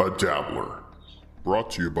a dabbler. Brought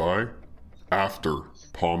to you by After.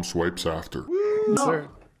 Palm Swipes After. Sir.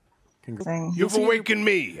 You've awakened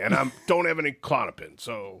me, and I don't have any Klonopin,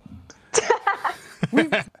 so...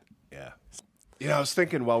 Yeah. I was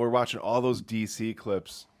thinking while we're watching all those DC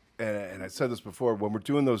clips, and I said this before, when we're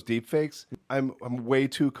doing those deep fakes, I'm way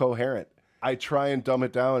too coherent. I try and dumb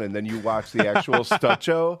it down, and then you watch the actual stunt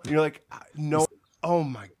show, and you're like, no, oh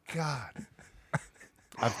my God.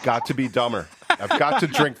 I've got to be dumber. I've got to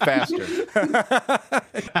drink faster.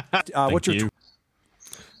 What's your...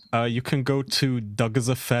 you can go to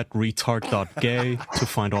dougisafatretard.gay to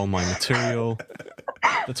find all my material.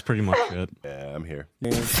 That's pretty much it. Yeah, I'm here.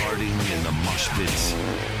 Farting in the mosh pits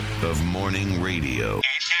of morning radio.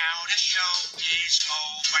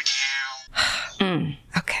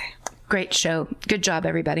 Okay. Great show. Good job,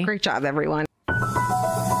 everybody. Great job, everyone.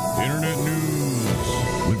 Internet news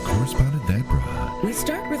with correspondent Deborah. We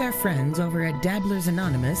start with our friends over at Dabblers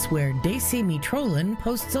Anonymous, where Daisy Metrolin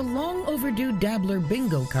posts a long overdue Dabbler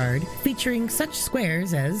bingo card featuring such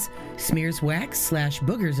squares as smears wax /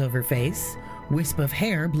 boogers over face, wisp of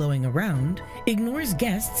hair blowing around, ignores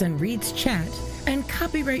guests and reads chat, and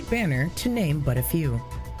copyright banner, to name but a few.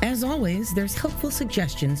 As always, there's helpful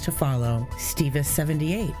suggestions to follow.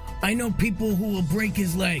 Stevis78. I know people who will break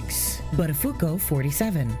his legs.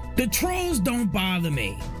 Buttafuoco47. The trolls don't bother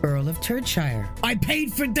me. Earl of Turdshire. I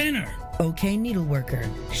paid for dinner. OK Needleworker.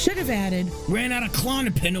 Should have added. Ran out of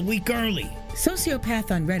Klonopin a week early.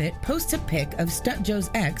 Sociopath on Reddit posts a pic of Stut Joe's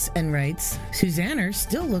ex and writes, Susanner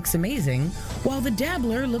still looks amazing, while the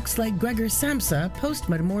Dabbler looks like Gregor Samsa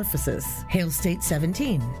post-metamorphosis. Hail State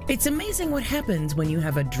 17. It's amazing what happens when you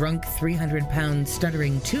have a drunk 300-pound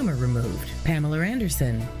stuttering tumor removed. Pamela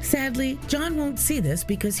Anderson. Sadly, John won't see this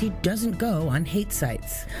because he doesn't go on hate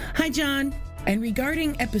sites. Hi, John. And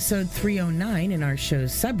regarding episode 309 in our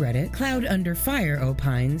show's subreddit, Cloud Under Fire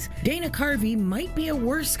opines, Dana Carvey might be a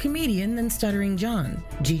worse comedian than Stuttering John.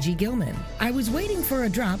 Gigi Gilman. I was waiting for a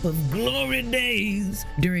drop of glory days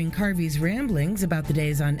during Carvey's ramblings about the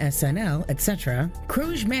days on SNL, etc.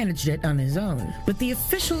 Croge managed it on his own, but the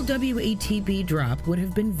official WATB drop would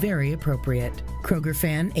have been very appropriate. Kroger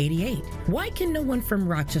Fan 88. Why can no one from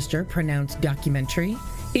Rochester pronounce documentary?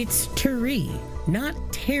 It's Terry, not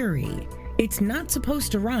Terry. It's not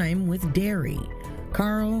supposed to rhyme with dairy.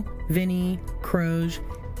 Carl, Vinny, Croge,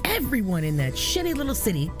 everyone in that shitty little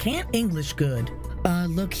city can't English good.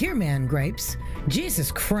 Look here, man, gripes.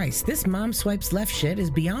 Jesus Christ, this mom swipes left shit is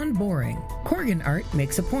beyond boring. Corgan Art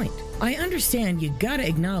makes a point. I understand you gotta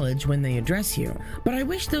acknowledge when they address you, but I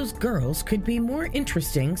wish those girls could be more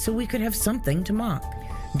interesting so we could have something to mock.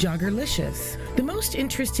 Joggerlicious. The most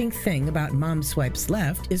interesting thing about Mom Swipes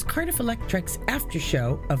Left is Cardiff Electric's after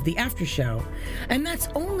show of the after show. And that's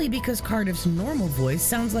only because Cardiff's normal voice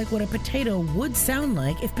sounds like what a potato would sound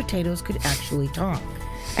like if potatoes could actually talk.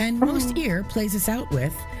 And most ear plays us out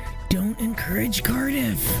with, "Don't encourage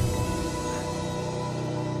Cardiff."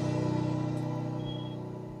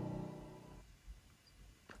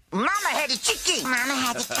 Mama had a chicken. Mama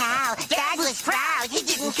had a cow. Dad was proud. He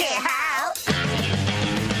didn't care how.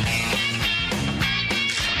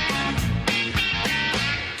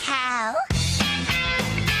 Cow.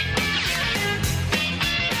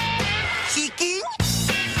 Chicken.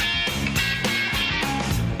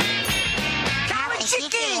 Cow and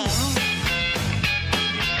chicken.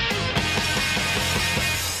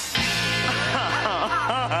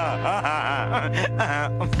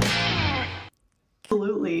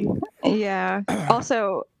 Absolutely. Yeah.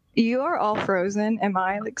 Also, you are all frozen. Am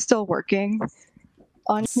I still working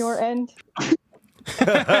on your end?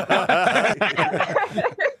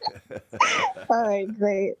 All right,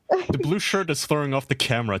 great. The blue shirt is throwing off the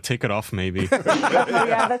camera. Take it off, maybe.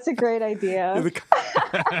 Yeah, that's a great idea.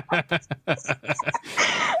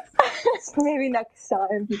 Maybe next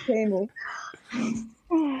time you pay me.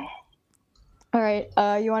 All right,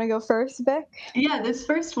 you want to go first, Vic? Yeah, this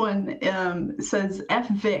first one says F.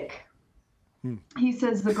 Vic. He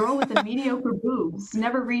says, the girl with the mediocre boobs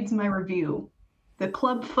never reads my review. The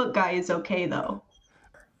club foot guy is okay, though.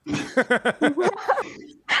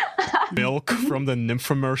 Milk from the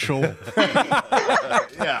Nymphomercial.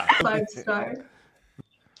 Yeah. 5-star.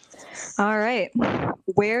 All right.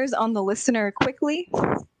 Where's on the listener quickly?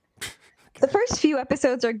 The first few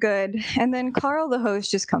episodes are good, and then Carl, the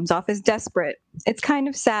host, just comes off as desperate. It's kind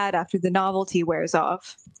of sad after the novelty wears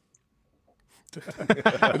off.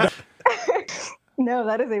 No,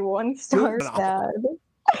 that is a 1-star sad.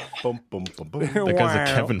 Boom, boom, boom, boom. That guy's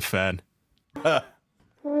a Kevin fan.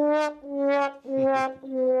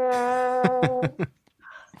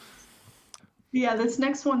 Yeah, this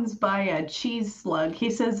next one's by Cheese Slug. He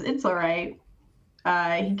says, it's all right.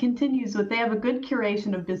 He continues with, they have a good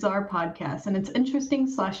curation of bizarre podcasts, and it's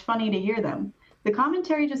interesting/funny to hear them. The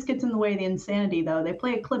commentary just gets in the way of the insanity, though. They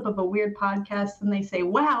play a clip of a weird podcast, and they say,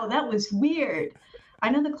 wow, that was weird. I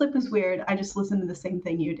know the clip is weird. I just listened to the same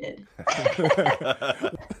thing you did.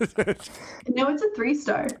 No, it's a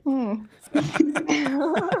 3-star.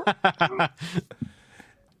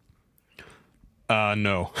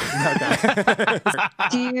 No.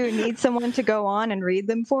 Do you need someone to go on and read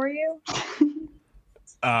them for you?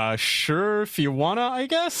 Sure, if you wanna, I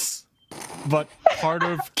guess. But part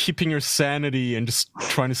of keeping your sanity and just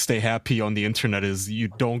trying to stay happy on the internet is you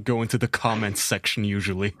don't go into the comments section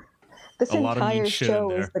usually. This A lot of entire mean shit show in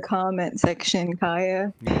there. is the comment section,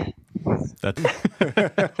 Kaya. That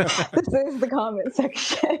This is the comment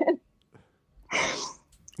section.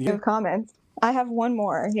 No comments. I have one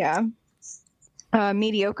more, yeah.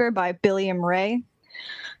 Mediocre by Billiam Ray.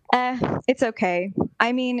 It's okay.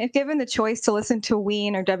 I mean, if given the choice to listen to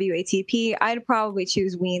Ween or WATP, I'd probably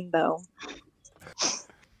choose Ween, though.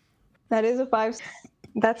 That is a 5.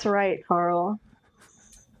 That's right, Carl.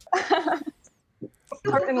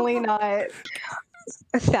 Certainly not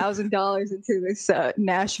 $1,000 into this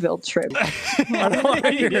Nashville trip.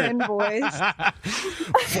 Invoice.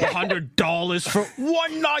 $400 for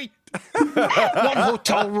one night, one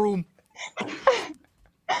hotel room.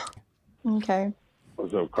 Okay.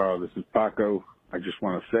 What's up, Carl? This is Paco. I just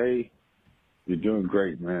want to say you're doing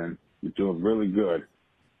great, man. You're doing really good.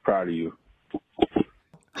 Proud of you.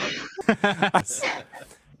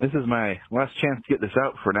 This is my last chance to get this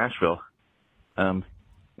out for Nashville.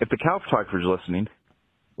 If the cow photographer is listening,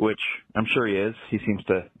 which I'm sure he is, he seems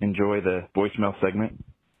to enjoy the voicemail segment.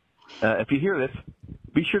 If you hear this,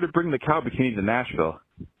 be sure to bring the cow bikini to Nashville.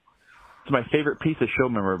 It's my favorite piece of show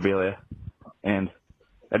memorabilia, and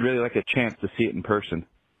I'd really like a chance to see it in person.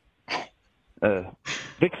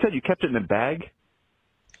 Vic said you kept it in a bag.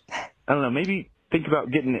 I don't know, maybe think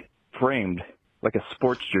about getting it framed like a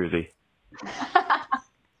sports jersey. I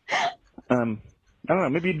don't know,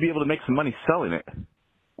 maybe you'd be able to make some money selling it.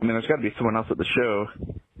 I mean, there's got to be someone else at the show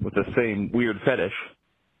with the same weird fetish.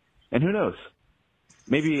 And who knows?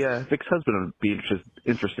 Maybe Vic's husband would be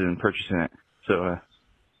interested in purchasing it. So,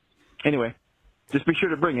 anyway, just be sure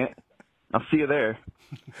to bring it. I'll see you there.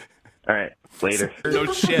 All right, later.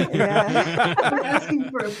 No shit. Yeah. I'm asking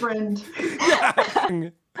for a friend.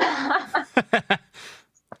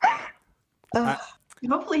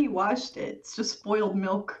 Hopefully he washed it. It's just spoiled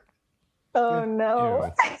milk. Oh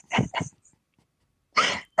no.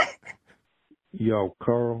 Yo,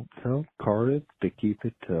 Carl, tell Cardiff to keep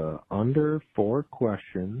it to under 4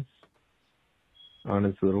 questions on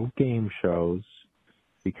his little game shows,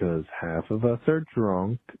 because half of us are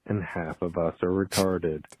drunk and half of us are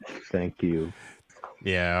retarded. Thank you.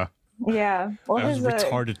 Yeah. Yeah. Well, I was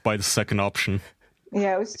retarded by the second option.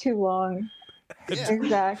 Yeah, it was too long.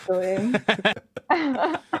 Exactly.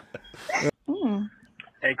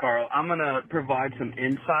 Hey, Carl, I'm going to provide some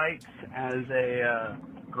insights as a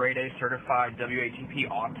grade A certified WATP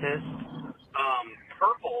autist.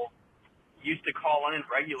 Purple used to call in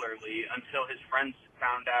regularly until his friends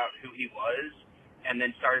found out who he was and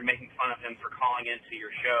then started making fun of him for calling into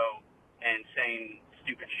your show and saying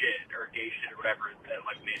stupid shit or gay shit or whatever that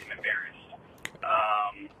like made him embarrassed.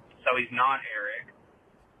 So he's not Eric.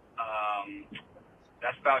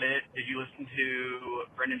 That's about it. Did you listen to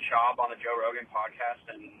Brendan Schaub on the Joe Rogan podcast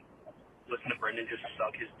and listen to Brendan just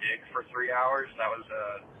suck his dick for 3 hours? That was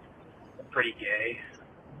pretty gay.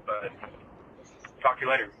 But talk to you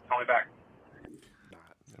later. Call me back.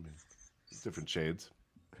 I mean, different shades.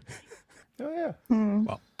 Oh, yeah.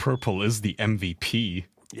 Well, Purple is the MVP.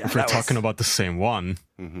 Yeah, if we're that talking was- about the same one.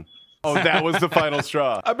 Mm-hmm. Oh, that was the final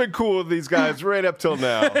straw. I've been cool with these guys right up till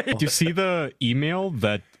now. Do you see the email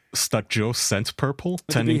that Stud Joe sent Purple, To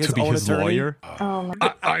tending be to be his own his attorney? lawyer? Oh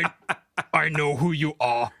my. I know who you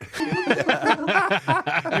are.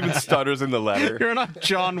 Even stutters in the letter. You're not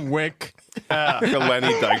John Wick. Like a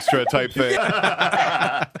Lenny Dykstra type thing.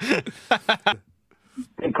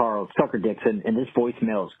 Hey, Carl, it's Tucker Dixon, and this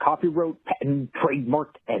voicemail is copyright, patent,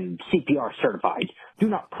 trademarked, and CPR certified. Do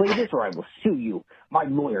not play this or I will sue you. My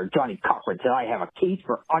lawyer, Johnny Cochran, said I have a case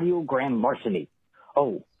for audiogram larceny.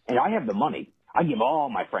 Oh, and I have the money. I give all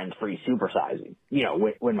my friends free supersizing, you know,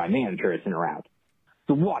 when my manager isn't around.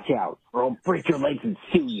 So watch out, or I'll break your legs and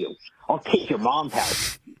sue you. I'll take your mom's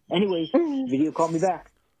house. Anyways, video call me back.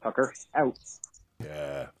 Tucker, out.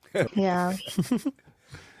 Yeah. Yeah.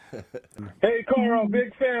 Hey, Carl,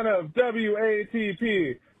 big fan of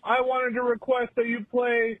WATP. I wanted to request that you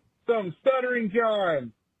play some Stuttering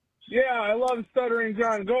John. Yeah, I love Stuttering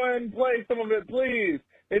John. Go ahead and play some of it, please.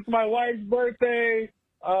 It's my wife's birthday.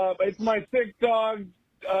 It's my sick dog.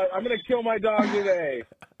 I'm going to kill my dog today.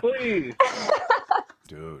 Please.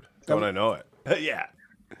 Dude, don't I know it? Yeah.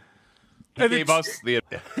 He gave us the...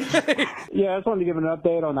 Yeah, I just wanted to give an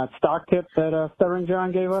update on that stock tip that Stuttering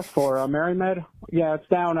John gave us for MaryMed. Yeah, it's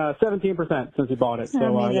down 17% since he bought it.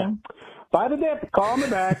 So, yeah. Buy the dip. Call me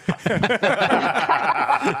back.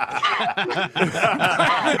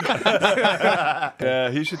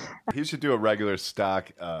 Yeah, he should do a regular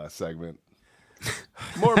stock segment.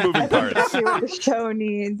 More moving parts. That's what the show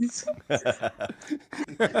needs.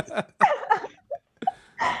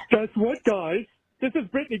 Guess what, guys? This is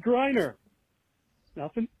Brittany Griner.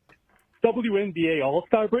 Nothing? WNBA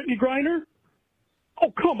All-Star Brittany Griner?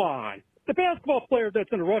 Oh, come on. The basketball player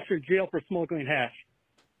that's in Russia jail for smuggling hash.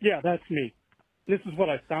 Yeah, that's me. This is what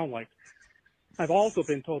I sound like. I've also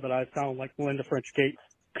been told that I sound like Melinda French Gates.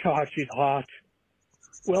 God, she's hot.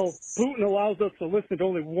 Well, Putin allows us to listen to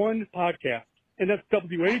only one podcast, and that's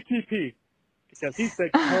WATP, because he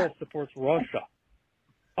said Carl supports Russia.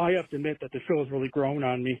 I have to admit that the show has really grown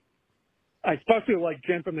on me. I especially like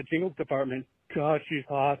Jen from the Jingles department. God, she's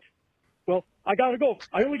hot. Well, I gotta go.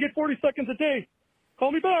 I only get 40 seconds a day.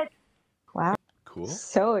 Call me back. Wow. Cool.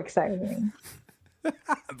 So exciting.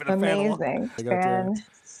 Amazing. fan.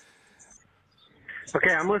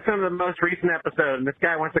 Okay, I'm listening to the most recent episode, and this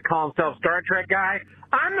guy wants to call himself Star Trek guy.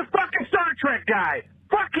 I'm the fucking Star Trek guy.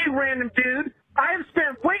 Fuck you, random dude. I have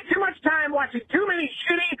spent way too much time watching too many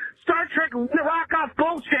shitty Star Trek knockoff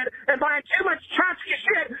bullshit and buying too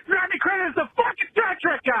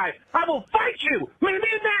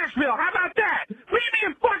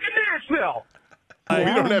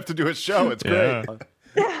have to do a show. It's great.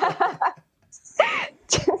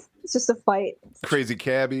 It's just a fight. Crazy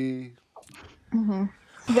cabbie. Mm-hmm.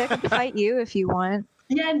 They can fight you if you want.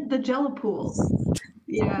 Yeah, the Jello pools.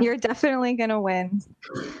 Yeah. You're definitely going to win,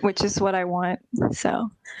 which is what I want. So.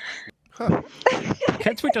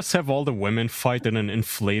 Can't we just have all the women fight in an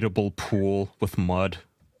inflatable pool with mud?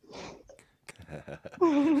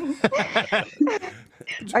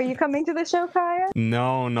 Are you coming to the show, Kaya?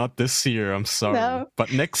 No, not this year. I'm sorry. No.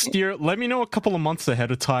 But next year, let me know a couple of months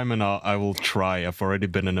ahead of time and I will try. I've already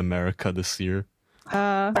been in America this year.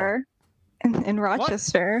 In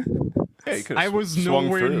Rochester. Hey, I was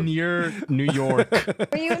nowhere near New York.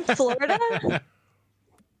 Were you in Florida?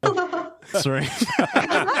 Sorry.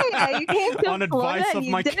 Yeah, you came to On Florida advice and of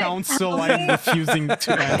you my didn't counsel, tell I'm me. refusing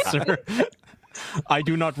to answer. I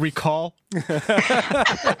do not recall.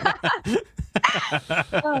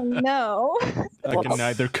 Oh, no. I can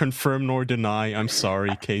neither confirm nor deny. I'm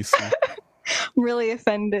sorry, Casey. I'm really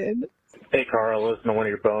offended. Hey, Carl, listen to one of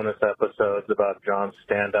your bonus episodes about John's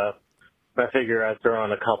stand-up. I figure I'd throw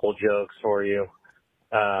in a couple jokes for you.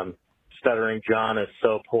 Stuttering John is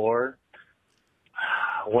so poor.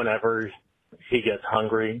 Whenever he gets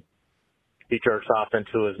hungry, he jerks off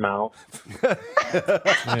into his mouth.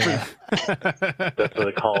 That's what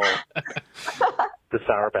they call the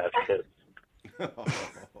Sour Patch Kids.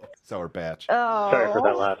 Sour Patch. Oh. Sorry for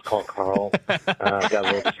that last call, Carl. Got a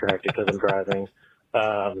little distracted because I'm driving.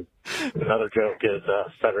 Another joke is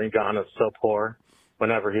Stuttering John is so poor.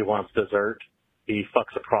 Whenever he wants dessert, he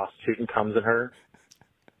fucks a prostitute and comes in her.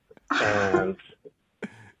 And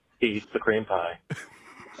he eats the cream pie.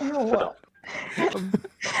 Oh.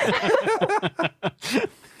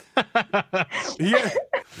 Yeah.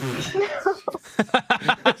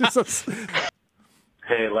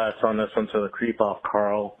 Hey, last on this one, so the creep off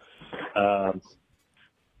Carl. All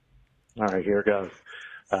right, here it goes.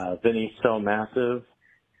 Vinny's so massive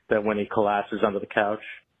that when he collapses under the couch,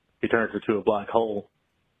 he turns into a black hole.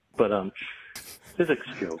 But physics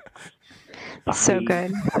jokes. So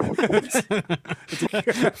good.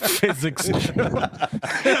 Physics.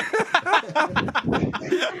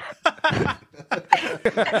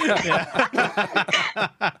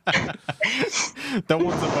 That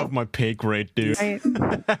one's above my pay grade, dude. Right.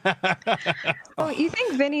 Oh, you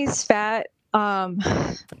think Vinny's fat?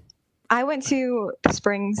 I went to the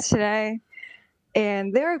Springs today,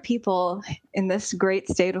 and there are people in this great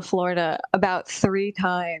state of Florida about 3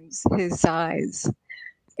 times his size.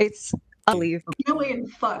 It's unbelievable. No way in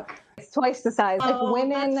fuck. It's twice the size. Oh, if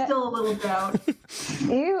women, that's still a little doubt.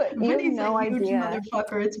 you have Vinny's no a huge idea.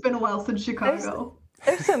 motherfucker. It's been a while since Chicago.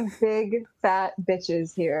 There's some big fat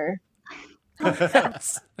bitches here. You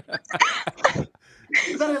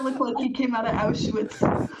better look like he came out of Auschwitz.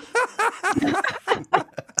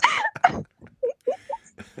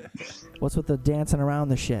 What's with the dancing around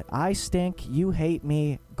the shit? I stink. You hate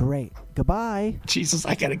me. Great. Goodbye. Jesus,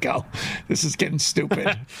 I gotta go. This is getting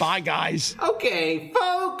stupid. Bye, guys. Okay,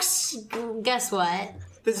 folks. Guess what?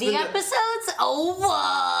 The episode's over.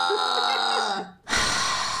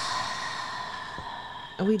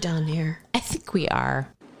 Are we done here? I think we are.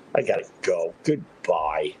 I gotta go.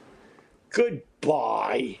 Goodbye.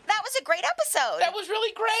 Goodbye. That was a great episode. That was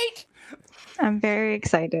really great. I'm very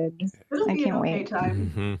excited. It'll I be an can't okay wait.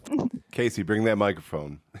 time. Casey, bring that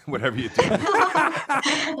microphone. Whatever you do.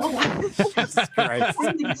 I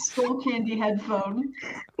think Skull Candy headphone.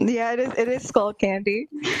 Yeah, it is skull candy.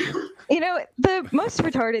 You know, the most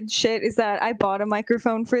retarded shit is that I bought a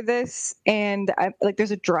microphone for this, and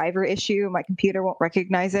there's a driver issue. My computer won't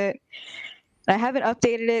recognize it. I haven't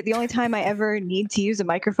updated it. The only time I ever need to use a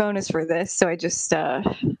microphone is for this, so I just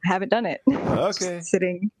haven't done it. Okay. Just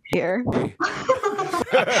sitting here.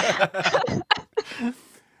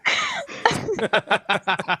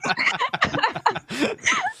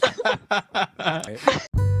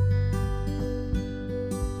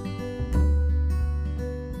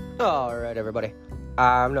 All right, everybody.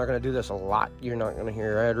 I'm not going to do this a lot. You're not going to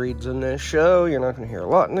hear ad reads in this show. You're not going to hear a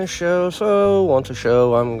lot in this show. So once a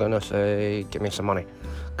show, I'm going to say, give me some money.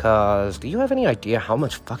 Because do you have any idea how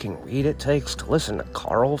much fucking read it takes to listen to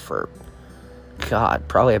Carl for, God,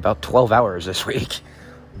 probably about 12 hours this week?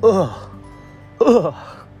 Ugh.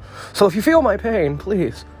 So if you feel my pain,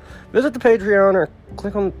 please visit the Patreon or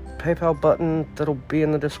click on the PayPal button that'll be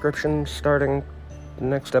in the description starting the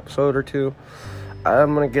next episode or two.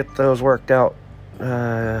 I'm going to get those worked out.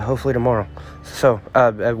 Hopefully tomorrow. So,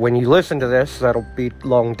 when you listen to this, that'll be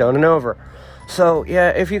long done and over. So, yeah,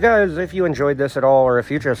 if you enjoyed this at all, or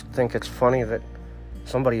if you just think it's funny that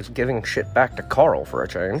somebody's giving shit back to Carl for a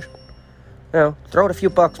change, throw it a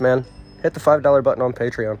few bucks, man. Hit the $5 button on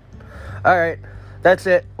Patreon. Alright, That's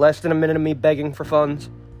it. Less than a minute of me begging for funds.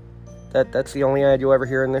 That's the only ad you'll ever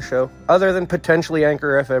hear in this show. Other than potentially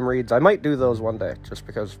Anchor FM reads. I might do those one day, just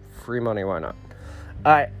because free money, why not?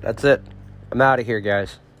 Alright, that's it. I'm out of here,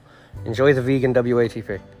 guys. Enjoy the vegan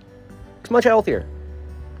WATP. It's much healthier.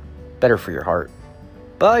 Better for your heart.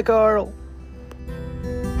 Bye, Carl.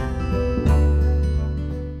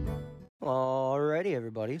 Alrighty,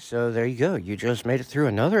 everybody. So there you go. You just made it through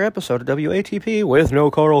another episode of WATP with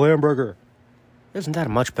no Carl Hamburger. Isn't that a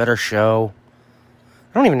much better show?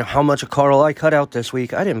 I don't even know how much of Carl I cut out this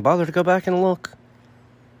week. I didn't bother to go back and look.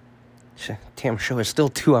 Damn show is still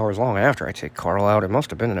 2 hours long after I take Carl out. It must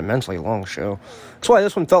have been an immensely long show. That's why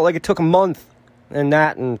this one felt like it took a month.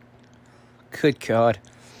 And good God.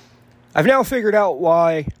 I've now figured out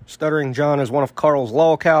why Stuttering John is one of Carl's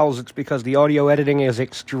lolcows. It's because the audio editing is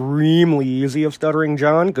extremely easy of Stuttering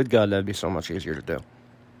John. Good God, that'd be so much easier to do.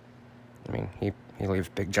 I mean, he leaves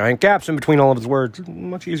big giant gaps in between all of his words.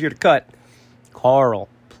 Much easier to cut. Carl,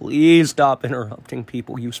 please stop interrupting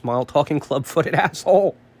people, you smile-talking club-footed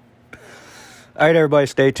asshole. Alright, everybody,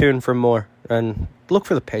 stay tuned for more. And look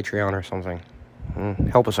for the Patreon or something.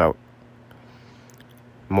 Help us out.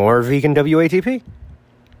 More vegan WATP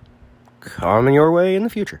coming your way in the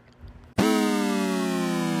future.